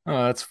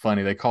 Oh, that's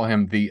funny. They call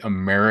him the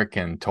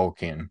American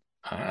Tolkien.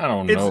 I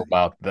don't know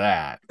about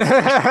that.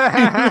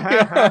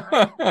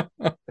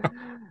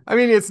 I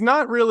mean, it's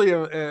not really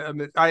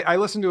I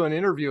listened to an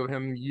interview of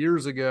him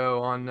years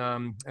ago on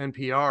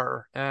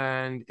NPR,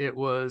 and it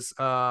was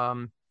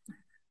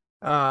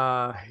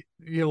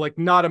like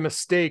not a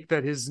mistake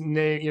that his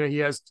name, he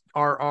has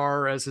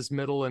RR as his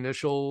middle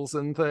initials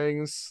and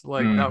things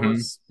like that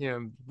was,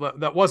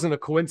 that wasn't a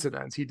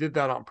coincidence. He did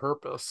that on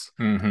purpose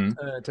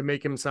to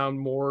make him sound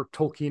more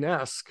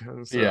Tolkien-esque.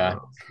 And so yeah.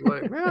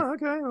 Like, yeah,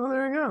 okay, well,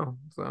 there you go.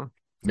 So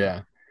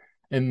yeah.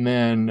 And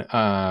then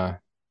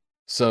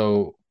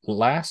so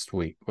last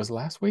week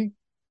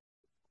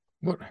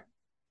what?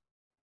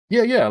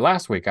 Yeah,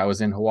 last week I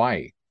was in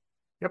Hawaii.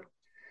 Yep.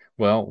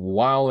 Well,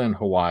 while in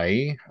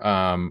Hawaii,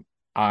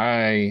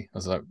 I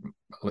was like,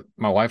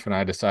 my wife and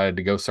I decided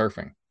to go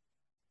surfing.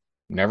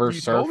 Never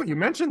surfed. You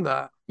mentioned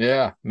that.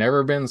 Yeah,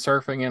 never been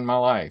surfing in my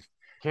life.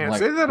 Can't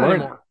say that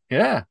anymore.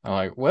 Yeah, I'm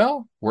like,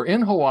 well, we're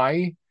in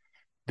Hawaii.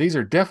 These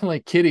are definitely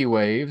kiddie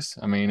waves.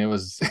 I mean, it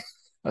was.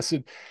 I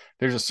said,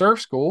 "There's a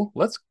surf school.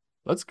 Let's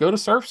go to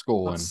surf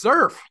school and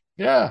surf."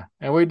 Yeah,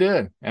 and we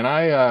did, and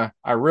I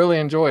really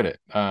enjoyed it.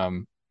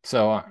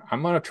 So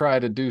I'm gonna try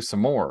to do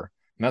some more,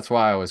 and that's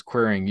why I was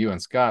querying you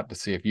and Scott to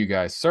see if you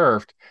guys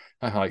surfed.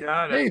 I'm like,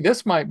 hey,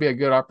 this might be a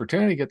good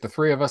opportunity to get the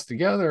three of us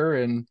together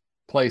and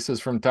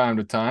places from time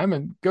to time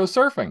and go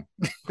surfing.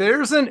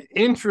 There's an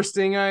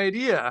interesting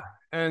idea.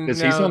 And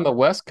Because he's now, on the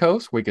West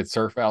Coast, we could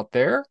surf out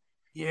there.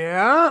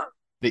 yeah,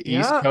 The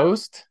East yeah,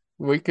 Coast,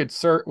 we could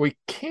surf. We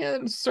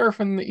can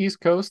surf in the East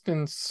Coast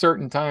in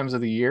certain times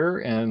of the year,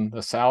 and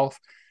the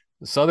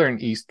southern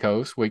East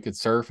Coast, we could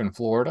surf in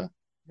Florida.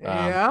 Um,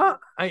 yeah.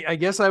 I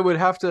guess I would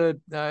have to,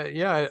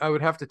 yeah, I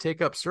would have to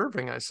take up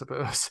surfing, I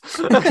suppose.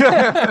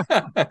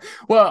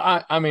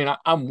 well, I mean,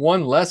 I'm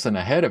one lesson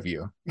ahead of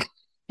you.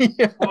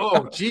 Yeah.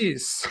 Oh,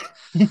 geez.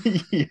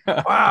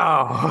 Yeah.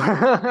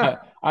 Wow.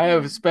 I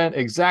have spent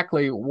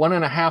exactly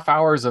 1.5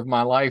 hours of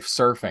my life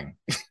surfing.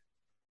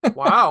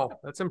 Wow,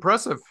 that's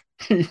impressive.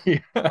 Yeah.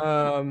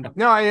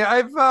 No, I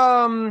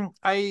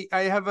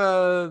have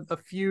a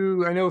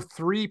few. I know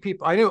three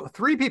people. I know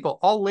three people,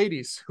 all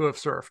ladies, who have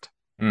surfed.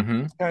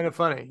 Mm-hmm. It's kind of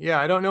funny. Yeah,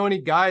 I don't know any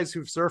guys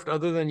who've surfed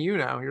other than you.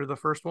 Now you're the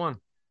first one.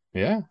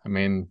 Yeah. I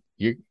mean,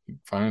 you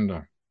find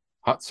a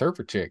hot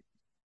surfer chick.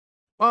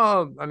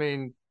 Well, I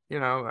mean,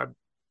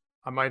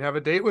 I might have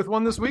a date with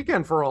one this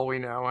weekend for all we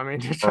know. I mean,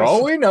 For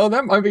all we know,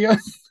 that might be a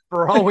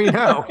for all we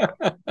know.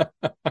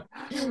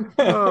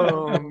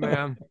 Oh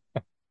man,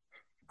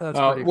 that's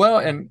pretty well,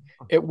 funny. and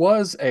it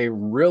was a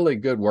really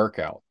good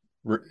workout.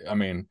 I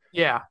mean,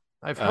 Yeah,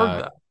 I've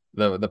heard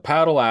that. the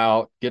paddle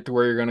out, get to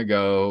where you're going to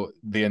go.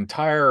 The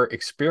entire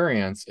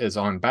experience is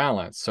on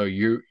balance, so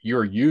you're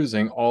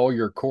using all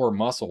your core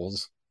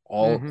muscles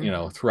all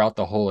throughout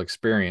the whole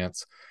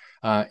experience.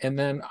 And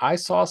then I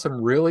saw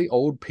some really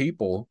old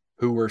people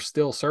who were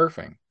still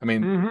surfing. I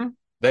mean,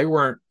 they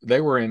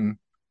were in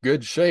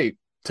good shape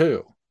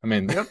too. I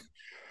mean, Yep.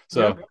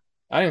 so Yep.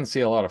 I didn't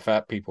see a lot of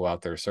fat people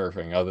out there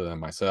surfing other than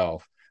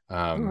myself.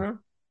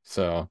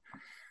 So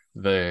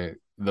the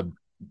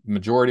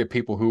majority of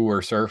people who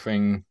were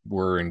surfing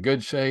were in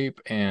good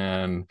shape,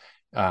 and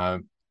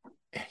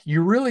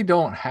you really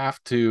don't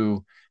have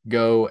to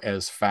go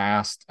as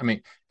fast. I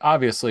mean,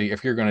 obviously,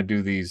 if you're going to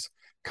do these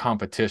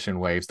competition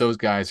waves, those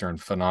guys are in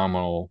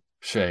phenomenal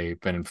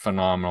shape and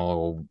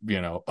phenomenal,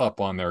 up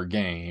on their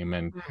game,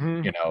 and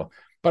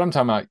but I'm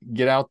talking about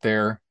get out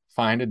there,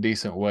 find a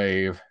decent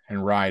wave,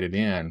 and ride it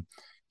in.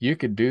 You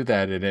could do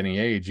that at any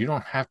age. You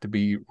don't have to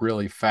be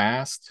really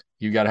fast.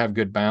 You got to have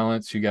good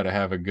balance. You got to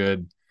have a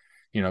good,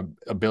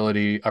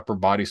 ability, upper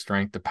body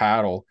strength to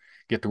paddle,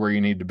 get to where you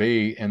need to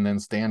be, and then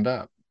stand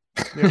up.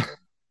 Yeah.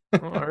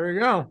 Well, there you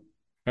go.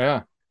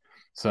 Yeah.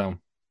 So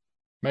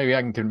maybe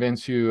I can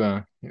convince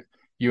you,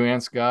 you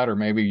and Scott, or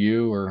maybe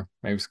you, or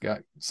maybe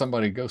Scott,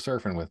 somebody go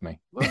surfing with me.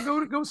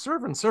 We'll go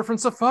surfing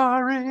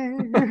safari.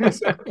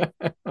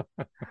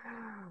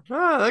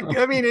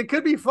 I mean, it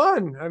could be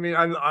fun. I mean,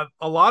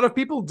 a lot of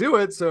people do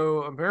it,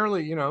 so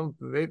apparently,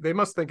 they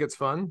must think it's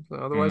fun. So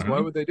otherwise, why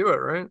would they do it,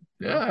 right?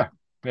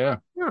 Yeah.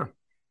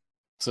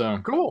 So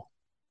cool.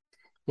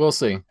 We'll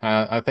see.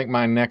 I think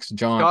my next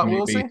jaunt Scott may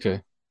Wilsey? be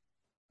to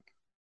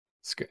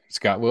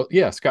Scott will.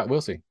 Yeah, Scott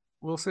Wilsey.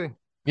 We'll see.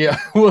 Yeah,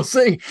 we'll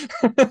see.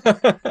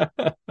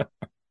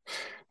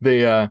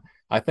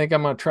 I think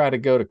I'm gonna try to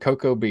go to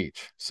Cocoa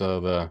Beach. So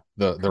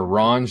the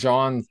Ron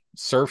John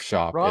surf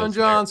shop. Ron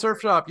John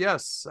Surf Shop.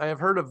 Yes, I have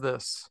heard of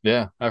this.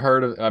 Yeah, I've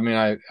heard of. I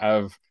mean,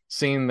 I've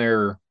seen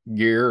their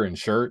gear and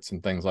shirts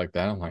and things like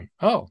that. I'm like,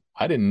 oh,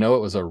 I didn't know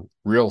it was a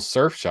real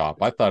surf shop.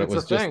 I thought it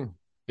was just thing.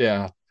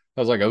 Yeah,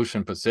 that was like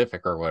Ocean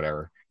Pacific or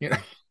whatever.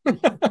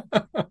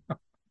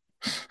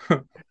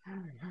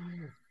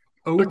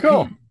 OP.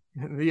 Cool.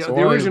 The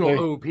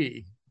original OP.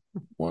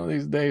 One of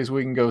these days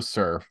we can go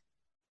surf.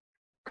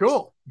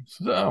 Cool.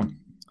 So,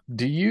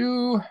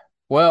 your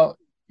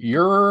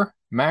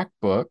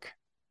MacBook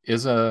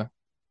is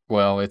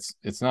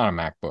it's not a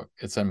MacBook.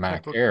 It's a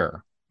MacBook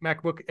Air.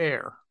 MacBook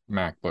Air.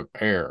 MacBook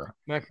Air.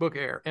 MacBook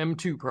Air.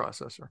 M2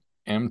 processor.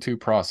 M2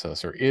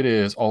 processor. It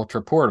is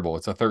ultra portable.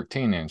 It's a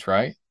 13-inch,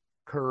 right?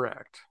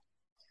 Correct.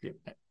 Yep.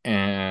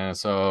 And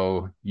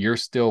so you're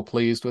still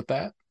pleased with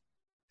that?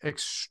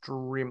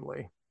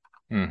 Extremely.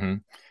 Mm-hmm.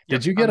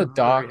 Did you get a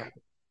dock?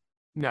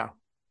 No.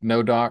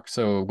 No dock.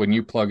 So when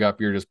you plug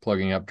up, you're just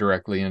plugging up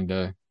directly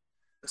into.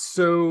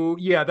 So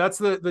yeah, that's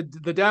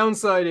the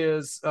downside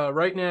is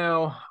right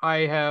now I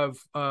have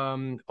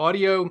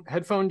audio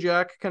headphone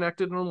jack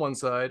connected on one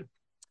side.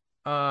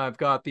 I've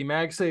got the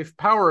MagSafe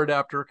power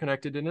adapter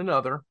connected in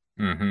another.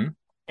 Mm-hmm.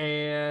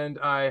 And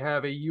I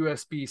have a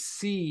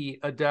USB-C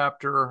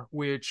adapter,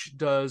 which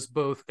does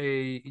both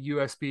a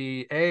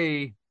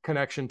USB-A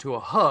connection to a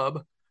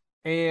hub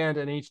and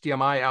an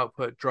HDMI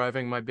output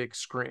driving my big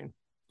screen.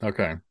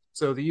 Okay.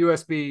 So the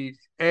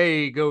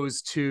USB-A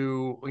goes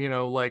to,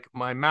 like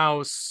my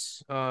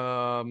mouse,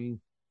 a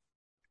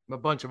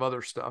bunch of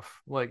other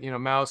stuff, like,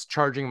 mouse,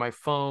 charging my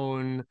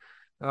phone,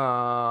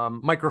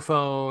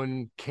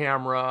 microphone,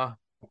 camera,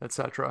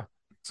 etc.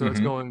 So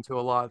it's going to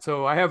a lot.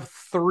 So I have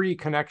 3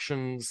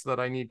 connections that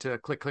I need to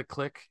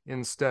click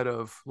instead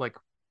of like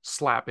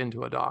slap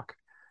into a dock.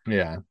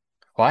 Yeah.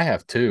 Well, I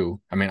have 2.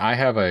 I mean, I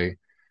have a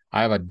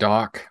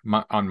dock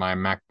on my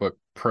MacBook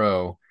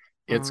Pro.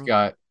 It's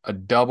got a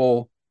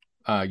double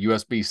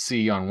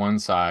USB-C on one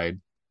side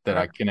that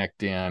I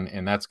connect in,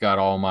 and that's got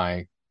all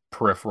my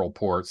peripheral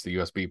ports, the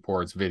USB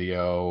ports,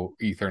 video,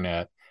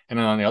 Ethernet, and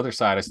then on the other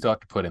side, I still have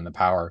to put in the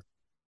power.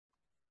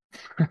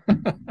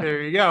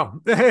 There you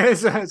go.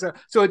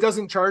 So it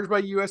doesn't charge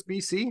by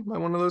USB-C, by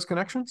one of those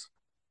connections?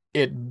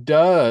 It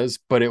does,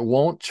 but it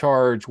won't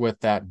charge with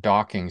that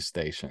docking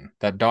station.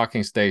 That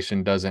docking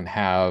station doesn't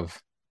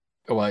have,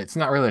 well, it's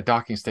not really a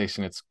docking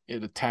station.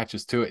 It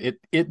attaches to it.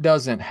 It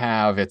doesn't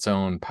have its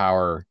own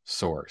power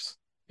source.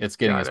 It's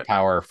getting its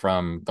power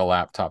from the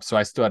laptop. So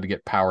I still had to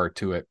get power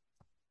to it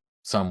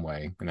some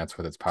way, and that's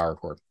with its power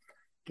cord.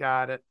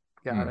 Got it.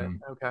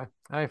 Okay.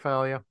 I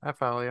follow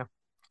you.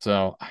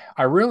 So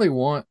I really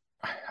want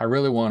a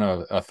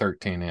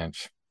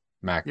 13-inch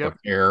MacBook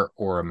Air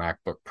or a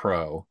MacBook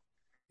Pro.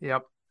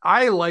 Yep.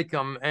 I like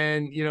them.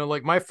 And,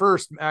 like my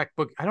first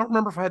MacBook, I don't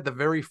remember if I had the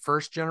very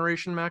first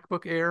generation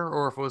MacBook Air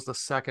or if it was the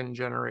second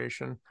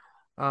generation.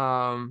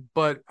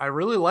 But I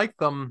really like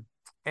them.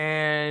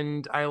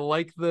 And I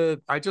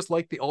just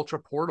like the ultra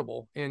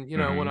portable. And,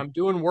 when I'm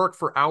doing work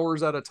for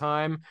hours at a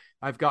time,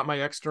 I've got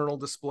my external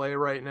display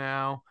right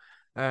now.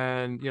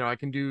 And, I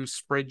can do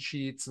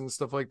spreadsheets and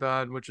stuff like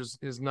that, which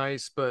is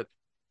nice. But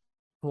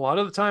a lot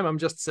of the time I'm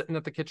just sitting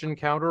at the kitchen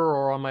counter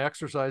or on my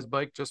exercise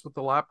bike, just with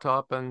the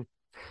laptop. And,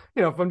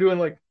 if I'm doing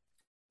like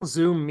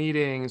Zoom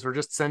meetings or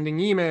just sending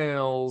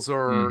emails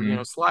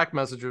or, Slack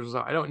messages,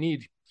 I don't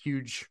need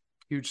huge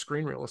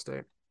screen real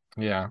estate.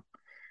 Yeah.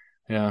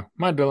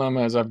 My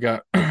dilemma is I've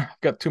got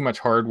too much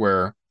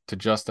hardware to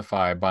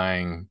justify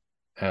buying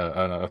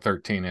a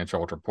 13-inch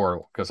ultra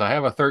portable, because I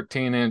have a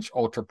 13-inch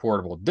ultra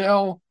portable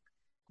Dell.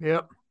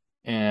 Yep.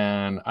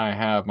 And I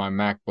have my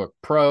MacBook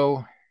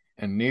Pro,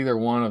 and neither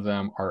one of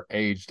them are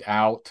aged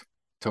out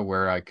to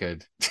where I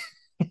could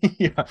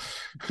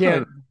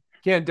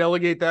Can't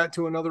delegate that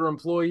to another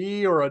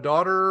employee or a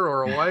daughter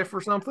or a wife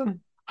or something?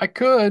 I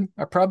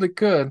probably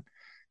could,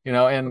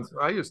 and that's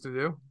what I used to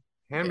do.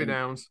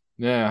 Hand-me-downs.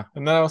 Yeah.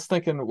 And then I was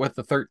thinking with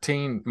the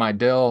 13, my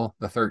Dell,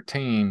 the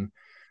 13,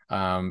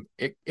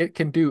 it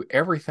can do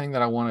everything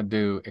that I want to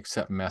do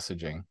except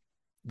messaging.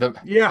 I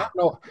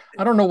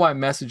don't know why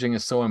messaging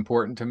is so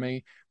important to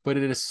me, but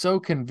it is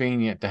so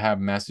convenient to have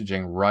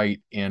messaging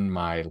right in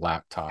my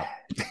laptop.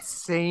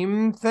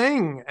 Same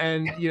thing.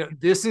 And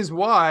this is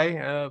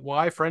why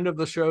friend of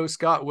the show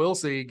Scott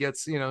Wilsey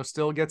gets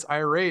still gets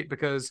irate,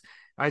 because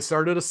I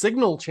started a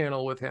Signal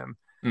channel with him.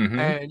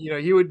 And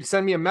he would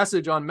send me a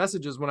message on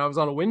Messages when I was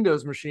on a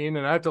Windows machine,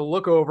 and I have to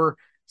look over,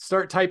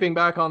 start typing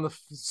back on the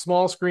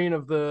small screen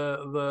of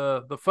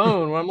the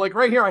phone when I'm like,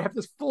 right here, I have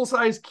this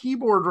full-size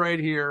keyboard right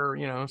here,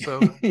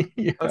 so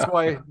that's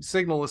why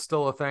Signal is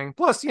still a thing.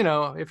 Plus,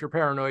 if you're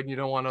paranoid and you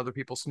don't want other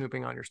people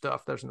snooping on your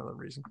stuff, there's another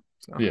reason.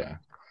 So.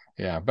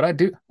 Yeah, but I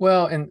do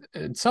well, and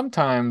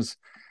sometimes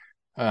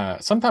I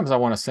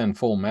want to send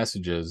full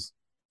messages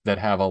that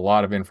have a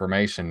lot of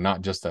information,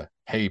 not just a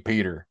 "Hey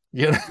Peter,"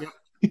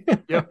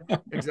 Yep,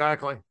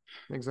 exactly.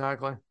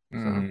 So,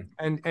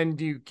 and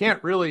you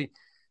can't really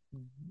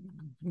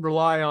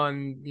rely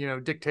on Uh,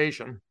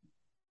 dictation,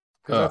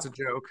 because that's a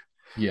joke.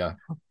 Yeah.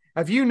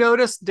 Have you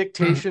noticed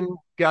dictation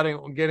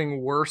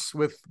getting worse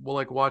with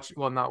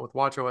not with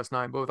WatchOS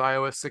 9, but with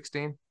iOS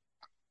 16?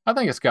 I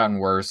think it's gotten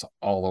worse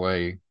all the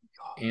way,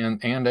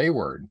 and a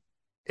word.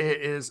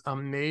 It is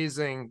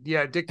amazing.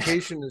 Yeah,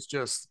 dictation is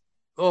just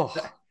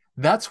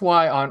That's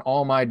why on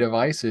all my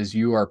devices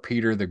you are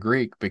Peter the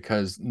Greek,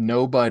 because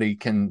nobody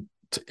can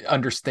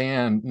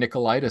understand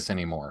Nicolaitis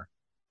anymore.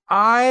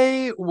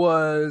 I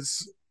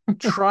was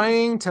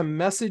trying to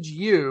message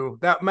you,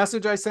 that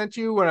message I sent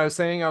you when I was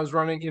saying I was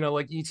running,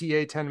 like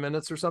ETA 10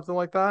 minutes or something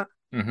like that.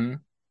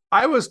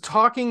 I was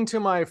talking to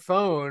my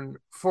phone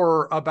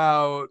for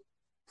about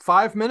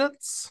 5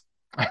 minutes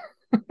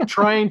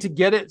trying to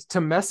get it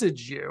to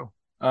message you.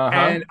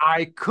 And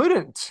I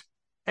couldn't.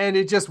 And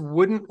it just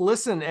wouldn't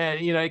listen. And,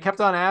 it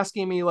kept on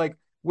asking me like,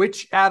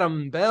 which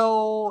Adam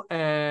Bell,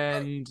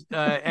 and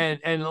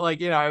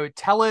like, I would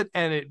tell it,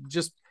 and it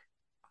just,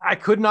 I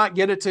could not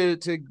get it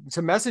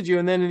to message you.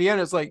 And then in the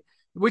end, it's like,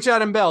 which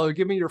Adam Bell?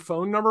 Give me your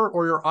phone number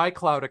or your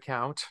iCloud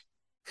account.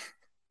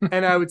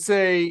 And I would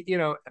say,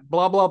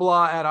 blah, blah,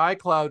 blah at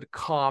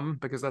iCloud.com,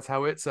 because that's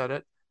how it said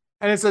it.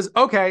 And it says,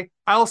 okay,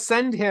 I'll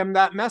send him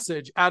that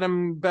message,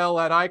 Adam Bell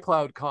at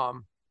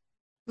iCloud.com.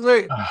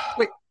 Wait,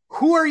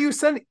 who are you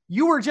sending?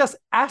 You were just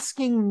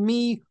asking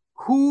me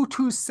who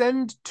to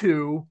send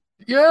to.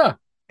 Yeah.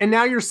 And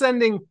now you're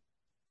sending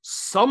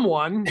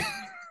someone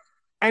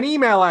an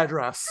email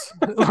address.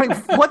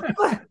 Like, what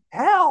the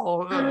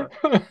hell?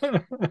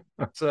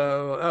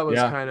 So that was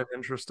kind of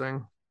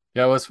interesting.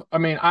 Yeah,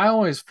 I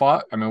always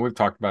fought. We've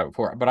talked about it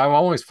before, but I've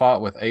always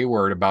fought with a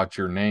word about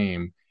your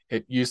name.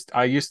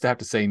 I used to have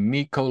to say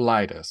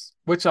Nicolaitis,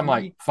 which I'm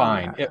like,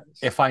 fine.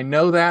 If I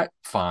know that,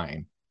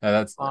 fine.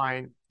 That's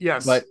fine.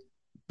 Yes.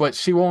 But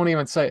she won't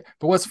even say it.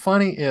 But what's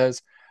funny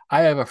is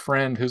I have a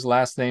friend whose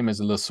last name is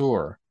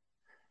Lesueur.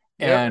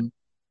 And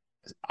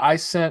I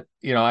sent,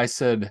 I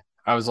said,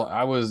 I was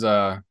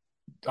on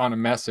a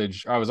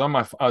message. I was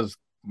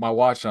my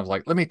watch, and I was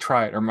like, let me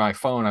try it. Or my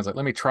phone, I was like,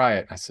 let me try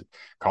it. I said,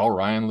 call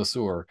Ryan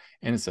Lesueur.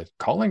 And it said,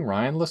 calling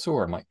Ryan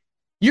Lesueur. I'm like,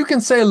 You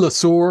can say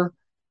LeSueur,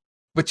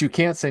 but you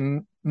can't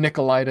say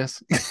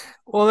Nicolaitis.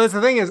 Well, that's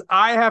the thing is,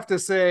 I have to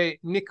say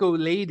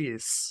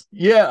Nicolaides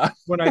Yeah.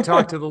 when I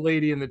talk to the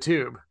lady in the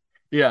tube.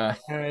 Yeah.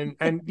 And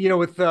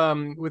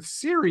with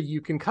Siri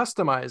you can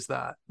customize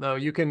that, though.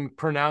 You can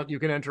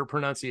enter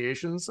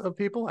pronunciations of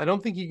people. I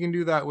don't think you can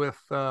do that with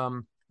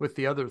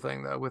the other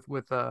thing, though,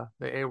 with the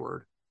A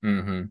word.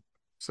 Mm-hmm.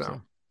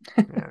 So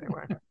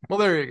anyway, well,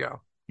 there you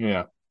go.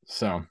 Yeah.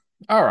 So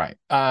all right.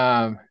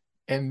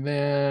 And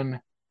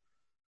then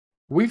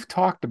we've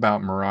talked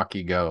about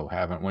Meraki Go,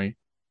 haven't we?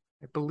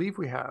 I believe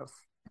we have.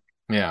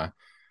 Yeah.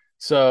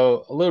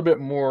 So a little bit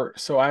more.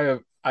 So I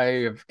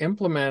have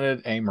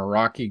implemented a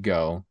Meraki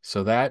Go.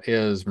 So that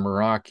is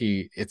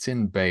Meraki. It's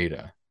in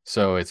beta.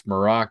 So it's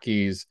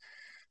Meraki's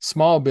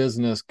small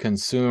business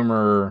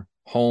consumer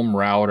home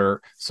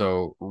router.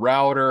 So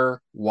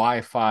router,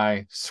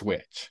 Wi-Fi,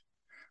 switch.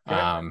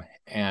 Okay.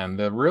 And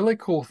the really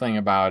cool thing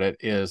about it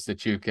is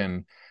that you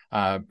can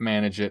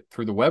manage it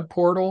through the web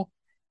portal,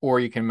 or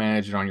you can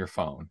manage it on your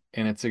phone.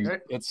 And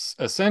it's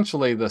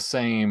essentially the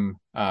same.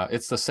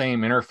 It's the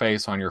same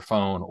interface on your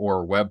phone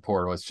or web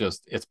portal.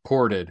 It's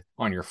ported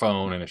on your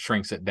phone and it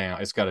shrinks it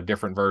down. It's got a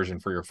different version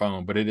for your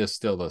phone, but it is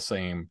still the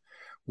same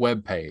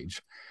web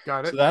page.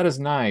 Got it. So that is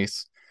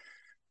nice,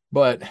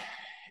 but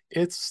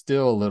it's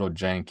still a little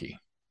janky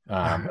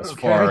as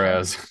far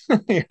as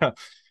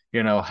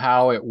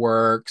how it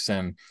works.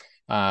 And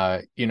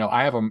I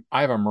have a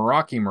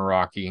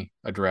Meraki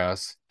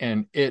address,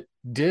 and it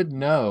did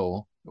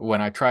know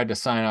when I tried to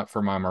sign up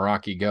for my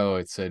Meraki Go,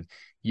 it said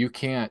you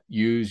can't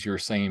use your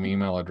same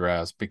email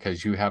address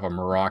because you have a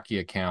Meraki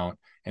account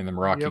and the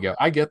Meraki Go.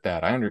 I get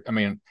that.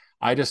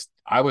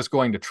 I was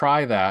going to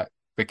try that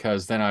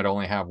because then I'd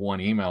only have one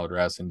email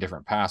address and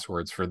different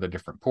passwords for the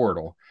different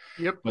portal.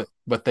 Yep.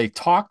 But they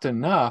talked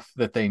enough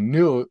that they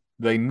knew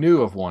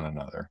of one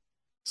another.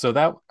 So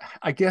that,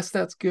 I guess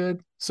that's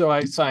good. So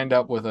I signed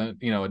up with a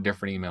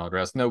different email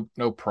address.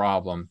 No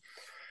problem.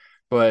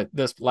 But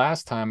this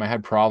last time I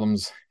had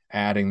problems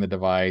adding the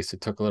device.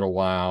 It took a little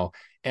while.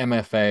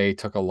 MFA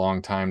took a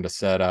long time to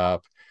set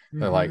up.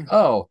 They're like,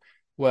 oh,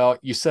 well,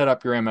 you set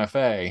up your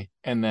MFA,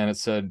 and then it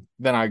said,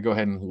 then I go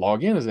ahead and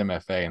log in as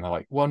MFA. And they're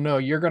like, well, no,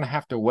 you're going to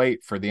have to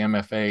wait for the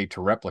MFA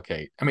to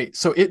replicate. I mean,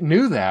 so it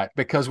knew that,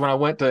 because when I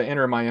went to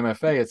enter my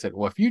MFA, it said,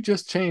 well, if you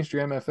just changed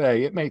your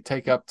MFA, it may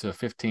take up to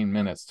 15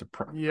 minutes to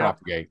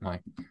propagate. I'm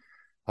like,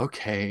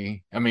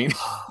 okay. I mean,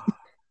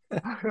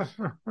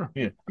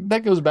 yeah,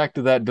 that goes back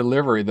to that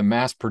delivery, the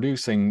mass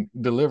producing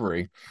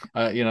delivery.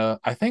 I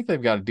think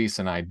they've got a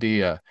decent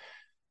idea.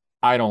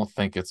 I don't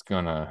think it's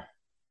gonna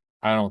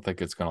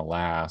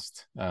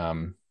last.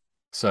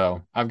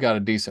 So I've got a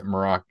decent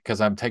Meraki because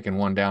I'm taking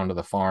one down to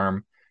the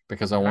farm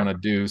because I want to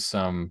do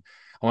some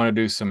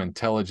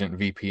intelligent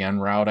VPN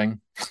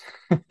routing.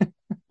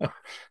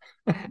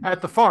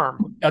 At the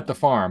farm.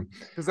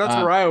 Because that's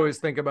where I always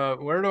think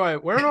about, where do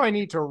I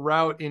need to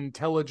route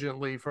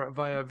intelligently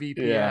via VPN?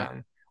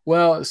 Yeah.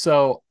 Well,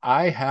 so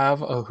I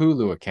have a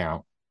Hulu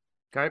account.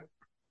 Okay.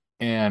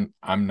 And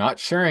I'm not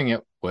sharing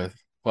it with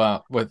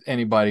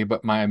anybody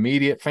but my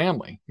immediate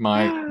family.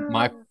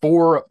 The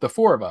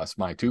four of us,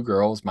 my two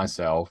girls,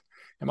 myself,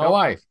 and my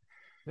wife.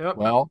 Yep.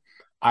 Well,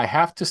 I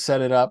have to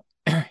set it up.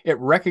 It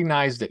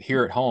recognized it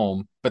here at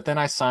home, but then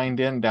I signed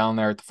in down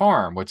there at the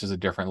farm, which is a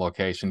different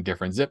location,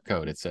 different zip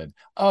code. It said,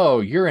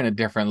 oh, you're in a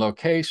different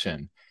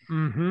location.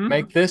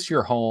 Make this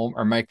your home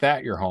or make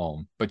that your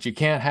home, but you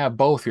can't have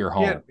both your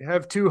home. Can't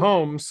have two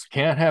homes.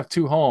 Can't have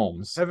two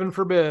homes. Heaven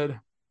forbid.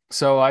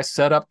 So I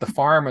set up the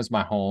farm as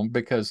my home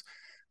because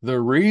the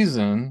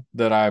reason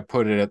that I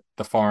put it at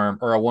the farm,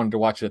 or I wanted to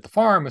watch it at the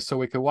farm, is so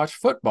we could watch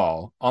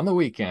football on the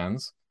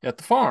weekends at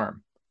the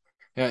farm.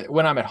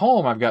 When I'm at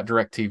home, I've got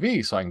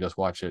DirecTV, so I can just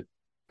watch it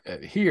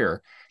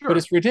here. Sure. But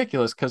it's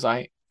ridiculous because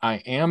I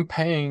am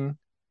paying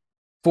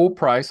full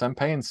price. I'm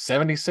paying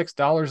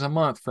 $76 a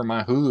month for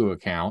my Hulu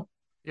account.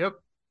 Yep.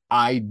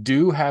 I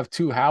do have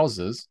two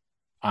houses.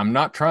 I'm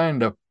not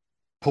trying to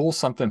pull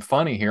something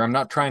funny here. I'm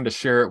not trying to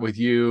share it with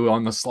you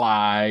on the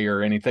sly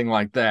or anything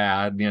like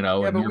that, Yeah,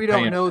 but we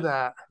don't know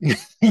that.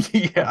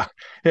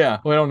 Yeah,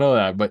 we don't know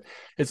that. But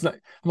it's not.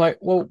 I'm like,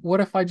 well, what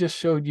if I just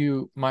showed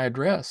you my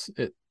address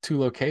at two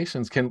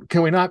locations? Can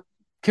we not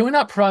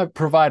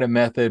provide a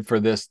method for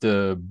this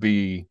to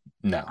be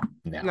no,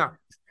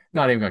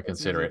 not even going to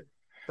consider it.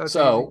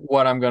 So easy.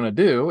 What I'm going to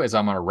do is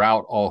I'm going to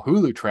route all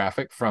Hulu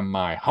traffic from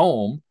my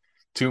home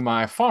to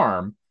my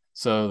farm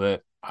so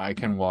that I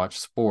can watch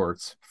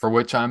sports for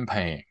which I'm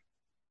paying.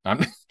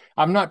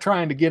 I'm not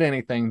trying to get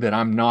anything that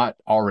I'm not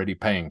already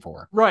paying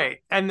for. Right.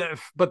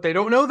 But they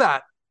don't know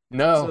that.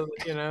 No.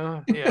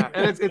 So, yeah.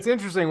 And it's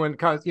interesting when,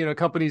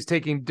 companies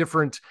taking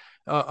different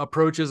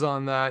approaches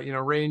on that,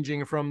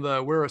 ranging from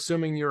we're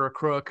assuming you're a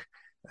crook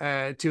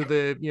to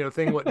the,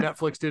 thing what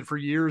Netflix did for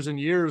years and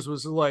years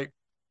was like,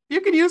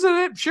 you can use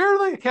it, share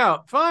the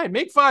account. Fine.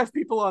 Make 5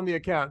 people on the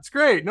account. It's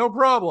great. No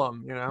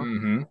problem.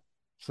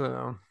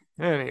 So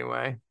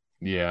anyway.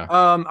 Yeah.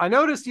 I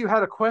noticed you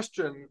had a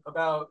question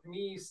about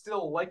me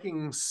still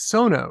liking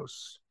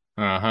Sonos.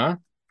 Uh-huh.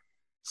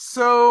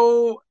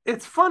 So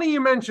it's funny you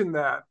mentioned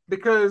that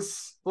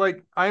because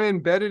like I'm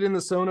embedded in the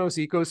Sonos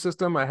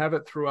ecosystem. I have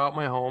it throughout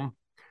my home.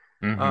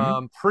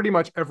 Mm-hmm. Pretty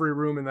much every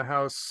room in the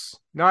house,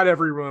 not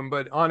every room,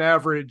 but on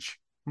average,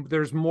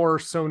 there's more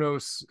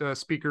Sonos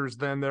speakers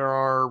than there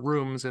are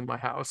rooms in my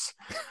house.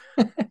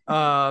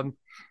 Um,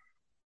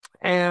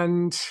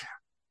 and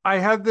I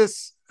have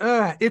this,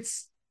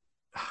 it's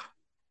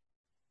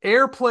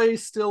AirPlay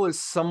still is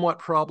somewhat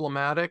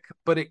problematic,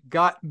 but it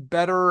got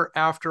better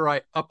after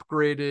I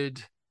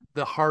upgraded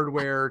the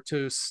hardware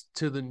to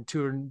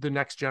the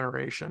next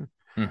generation.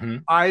 Mm-hmm.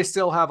 I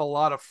still have a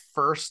lot of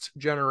first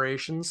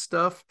generation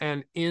stuff,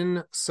 and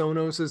in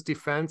Sonos's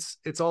defense,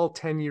 it's all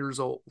 10 years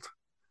old.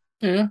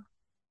 Yeah.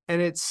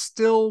 And it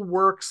still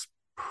works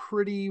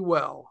pretty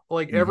well.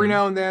 Like every Mm-hmm.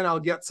 now and then I'll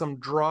get some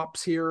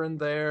drops here and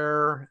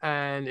there,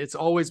 and it's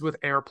always with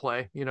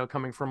AirPlay,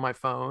 coming from my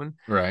phone.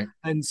 Right.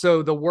 And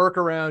so the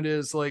workaround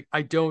is like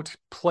I don't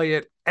play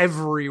it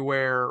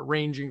everywhere,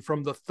 ranging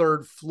from the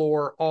third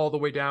floor all the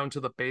way down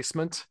to the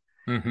basement.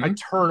 I Mm-hmm.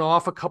 turn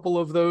off a couple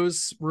of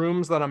those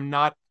rooms that I'm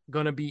not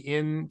going to be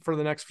in for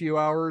the next few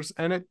hours,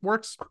 and it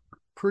works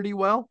pretty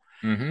well.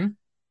 Mm-hmm.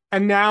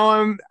 And now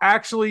I'm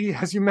actually,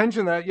 as you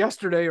mentioned that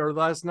yesterday or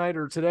last night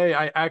or today,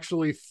 I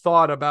actually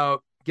thought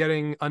about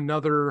getting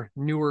another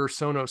newer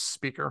Sonos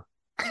speaker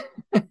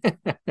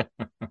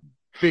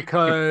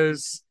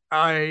because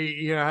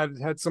I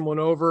had someone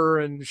over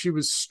and she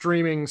was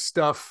streaming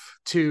stuff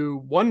to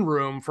one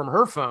room from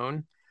her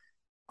phone.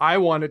 I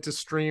wanted to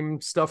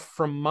stream stuff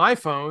from my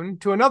phone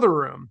to another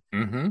room,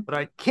 Mm-hmm. but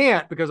I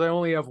can't because I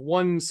only have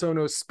one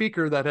Sonos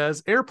speaker that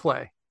has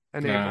AirPlay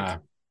enabled. Ah.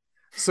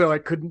 So I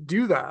couldn't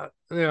do that.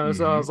 So I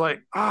Mm-hmm. was like,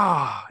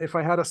 if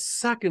I had a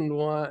second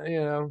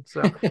one,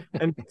 so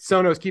and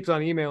Sonos keeps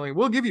on emailing,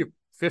 we'll give you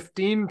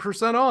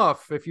 15%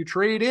 off if you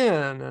trade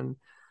in. And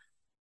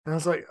I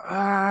was like,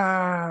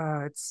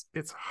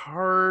 it's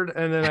hard.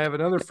 And then I have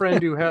another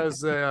friend who has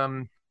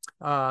the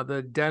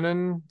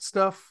Denon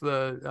stuff,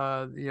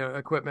 the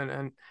equipment,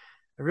 and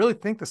I really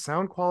think the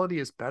sound quality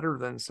is better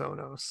than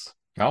Sonos.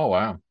 Oh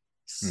wow.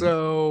 Mm-hmm.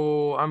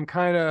 So I'm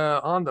kind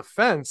of on the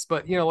fence,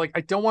 but like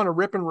I don't want to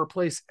rip and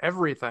replace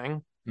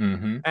everything.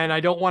 Mm-hmm. And I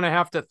don't want to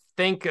have to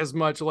think as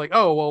much like,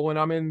 oh, well, when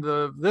I'm in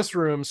this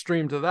room,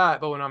 stream to that,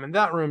 but when I'm in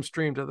that room,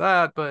 stream to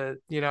that. But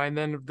and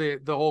then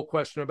the whole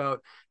question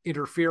about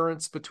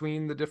interference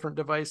between the different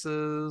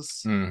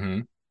devices. Mm-hmm.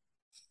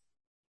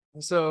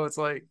 So it's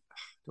like,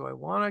 do I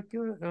want to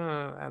do it?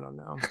 I don't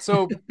know.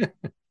 So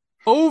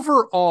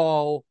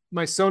overall,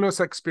 my Sonos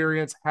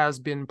experience has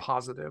been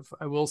positive.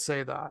 I will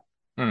say that.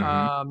 Mm-hmm.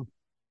 Um,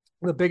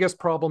 the biggest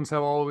problems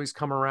have always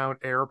come around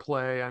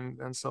AirPlay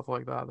and stuff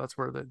like that. That's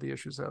where the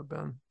issues have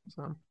been.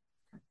 So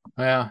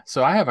Yeah.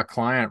 So I have a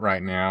client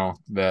right now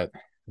that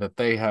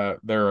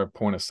they're a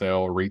point of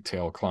sale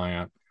retail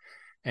client,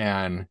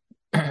 and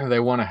they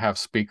want to have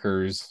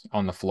speakers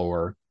on the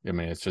floor. I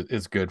mean,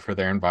 it's good for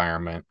their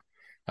environment,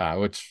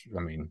 which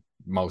I mean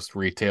most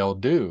retail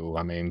do.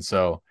 I mean,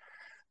 so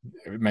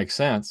it makes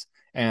sense.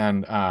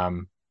 And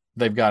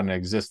they've got an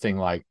existing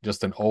like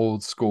just an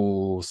old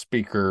school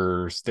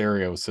speaker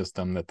stereo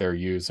system that they're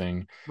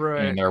using, and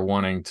right.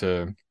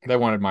 they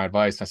wanted my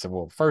advice. And I said,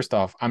 well, first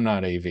off, I'm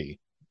not AV.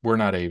 We're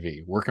not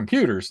AV. We're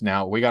computers.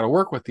 Now we got to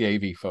work with the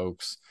AV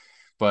folks,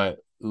 but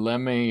let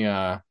me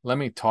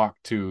talk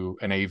to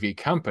an AV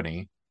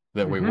company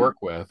that we Mm-hmm.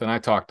 work with. And I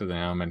talked to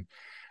them and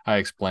I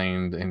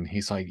explained, and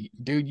he's like,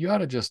 dude, you ought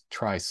to just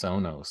try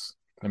Sonos.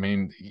 I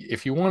mean,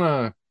 if you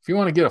want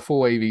to get a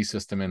full AV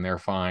system in there,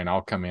 fine,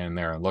 I'll come in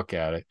there and look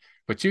at it.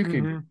 But you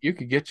could Mm-hmm. you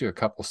could get you a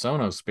couple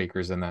Sonos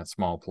speakers in that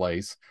small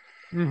place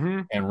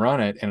Mm-hmm. and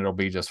run it, and it'll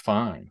be just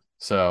fine.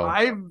 So,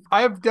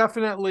 I've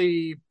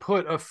definitely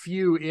put a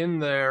few in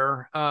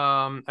there.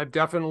 I've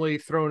definitely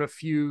thrown a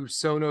few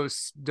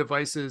Sonos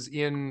devices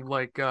in,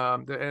 like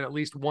at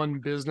least one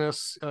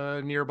business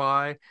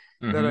nearby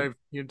that mhm,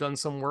 I've done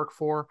some work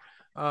for.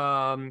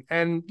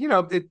 And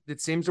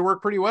it seems to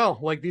work pretty well.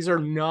 Like these are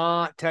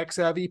not tech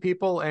savvy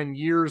people, and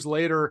years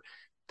later,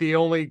 the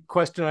only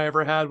question I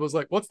ever had was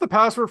like, "What's the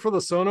password for the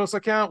Sonos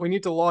account? We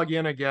need to log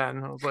in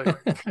again." I was like,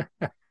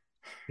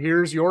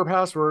 here's your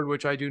password,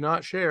 which I do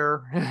not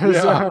share.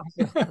 yeah,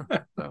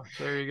 So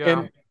there you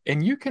go.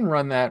 and you can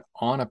run that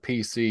on a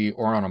PC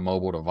or on a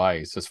mobile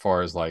device as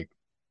far as like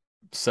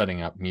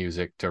setting up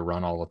music to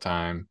run all the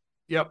time.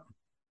 Yep.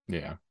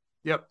 Yeah.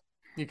 Yep.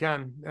 You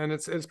can. And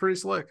it's pretty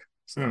slick.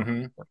 So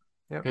Mm-hmm.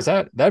 yep. Because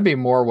that'd be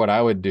more what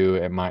I would do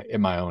at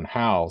my own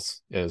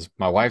house. Is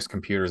my wife's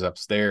computer's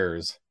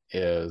upstairs,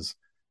 is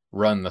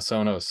run the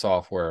Sonos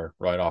software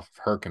right off of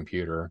her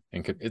computer,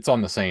 and it's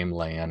on the same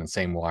LAN and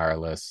same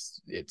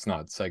wireless. It's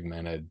not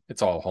segmented.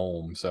 It's all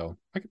home, so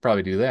I could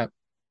probably do that.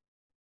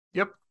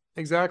 Yep.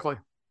 Exactly.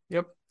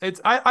 Yep.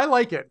 I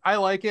like it. I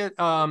like it.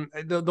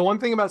 The one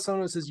thing about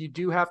Sonos is you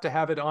do have to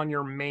have it on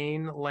your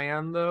main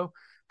LAN though,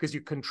 because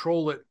you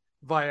control it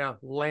via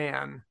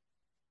LAN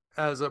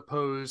as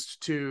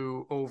opposed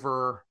to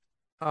over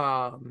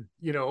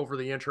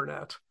the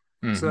internet.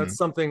 So Mm-hmm. that's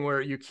something where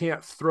you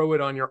can't throw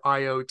it on your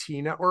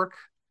IoT network.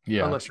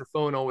 Yeah. Unless your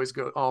phone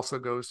also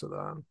goes to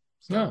them.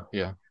 So, no,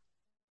 yeah.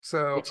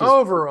 So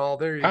overall,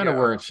 there you go. Kind of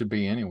where it should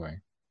be anyway.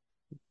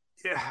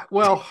 Yeah.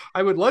 Well,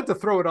 I would love to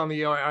throw it on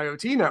the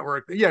IoT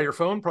network. Yeah, your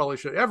phone probably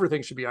should.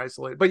 Everything should be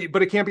isolated,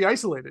 but it can't be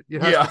isolated.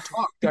 It has to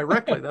talk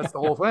directly. That's the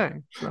whole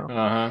thing.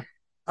 So.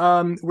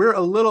 We're a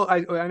little.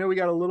 I know we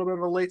got a little bit of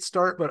a late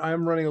start, but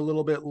I'm running a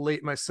little bit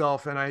late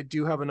myself, and I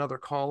do have another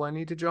call I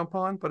need to jump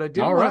on. But I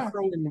did want to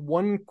throw in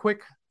one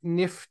quick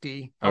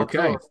nifty.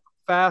 Okay.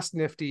 Fast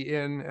nifty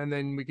in, and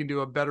then we can do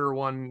a better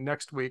one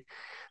next week.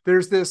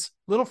 There's this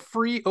little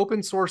free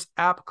open source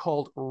app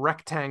called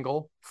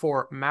Rectangle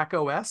for Mac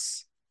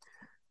OS.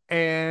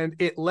 And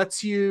it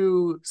lets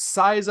you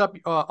size up,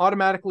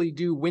 automatically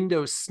do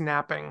window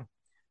snapping,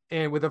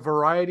 and with a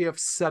variety of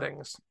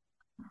settings.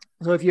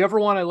 So if you ever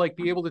want to like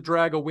be able to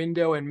drag a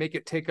window and make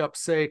it take up,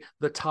 say,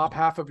 the top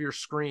half of your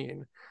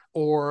screen,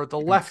 or the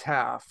left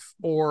half,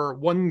 or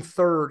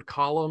 1/3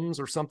 columns,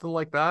 or something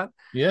like that.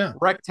 Yeah.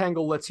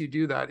 Rectangle lets you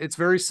do that. It's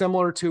very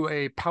similar to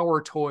a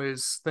Power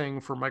Toys thing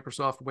for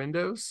Microsoft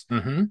Windows.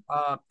 Mm-hmm.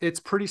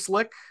 It's pretty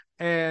slick,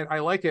 and I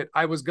like it.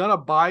 I was gonna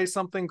buy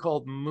something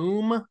called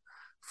Moom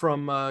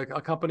from a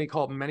company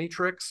called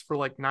Manytrix for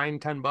like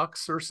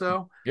 $9-10 or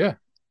so. Yeah.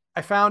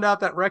 I found out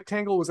that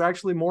Rectangle was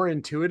actually more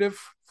intuitive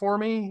for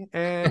me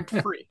and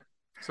free.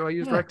 So I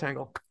used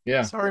Rectangle.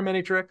 Yeah. Sorry,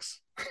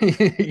 Manytrix.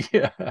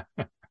 Yeah.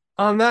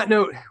 On that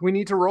note, we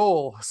need to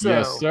roll. So,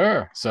 yes,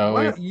 sir. So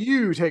why don't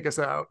you take us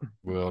out?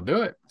 We'll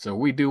do it. So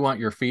we do want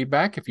your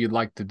feedback. If you'd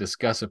like to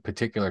discuss a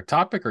particular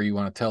topic, or you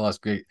want to tell us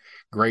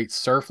great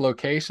surf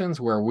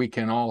locations where we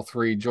can all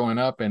three join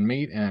up and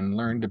meet and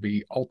learn to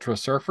be ultra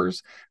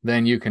surfers,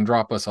 then you can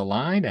drop us a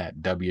line at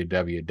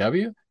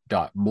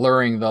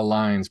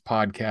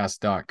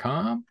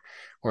www.blurringthelinespodcast.com,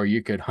 or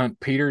you could hunt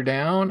Peter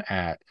down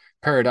at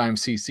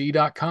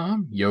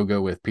paradigmcc.com,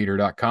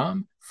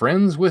 yogawithpeter.com,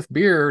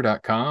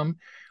 friendswithbeer.com,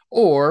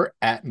 or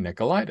at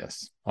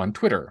Nicolaitis on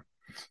Twitter.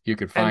 You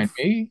could find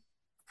me.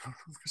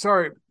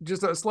 Sorry,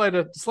 just a slight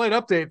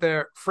update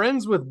there.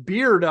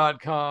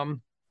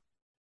 Friendswithbeer.com.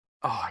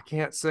 Oh, I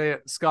can't say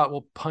it. Scott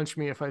will punch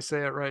me if I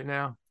say it right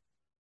now.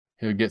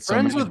 He'll get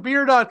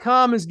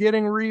Friendswithbeer.com is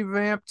getting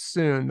revamped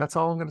soon. That's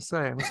all I'm going to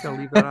say. I'm just going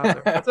to leave that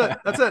out there.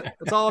 That's it.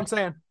 That's all I'm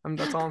saying.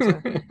 That's all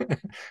I'm saying.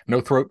 No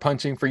throat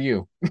punching for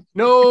you.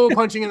 No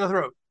punching in the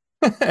throat.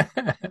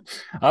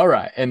 All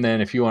right. And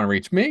then if you want to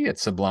reach me,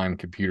 it's Sublime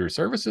Computer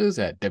Services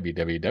at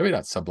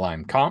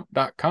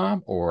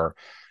www.sublimecomp.com, or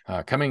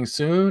coming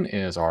soon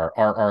is our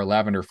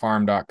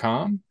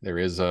rrlavenderfarm.com. There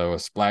is a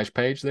splash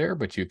page there,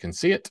 but you can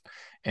see it,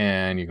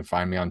 and you can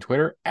find me on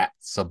Twitter at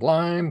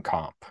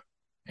SublimeComp.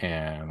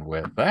 And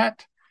with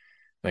that,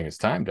 I think it's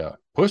time to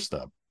push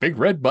the big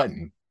red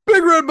button.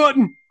 Big red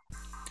button!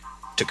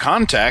 To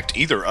contact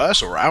either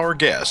us or our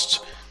guests,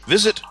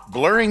 visit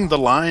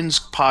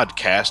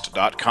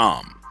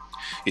blurringthelinespodcast.com.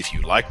 If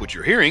you like what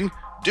you're hearing,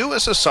 do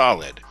us a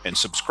solid and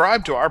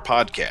subscribe to our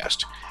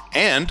podcast,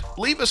 and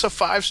leave us a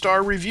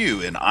 5-star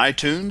review in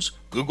iTunes,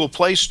 Google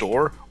Play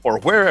Store, or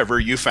wherever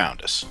you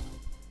found us.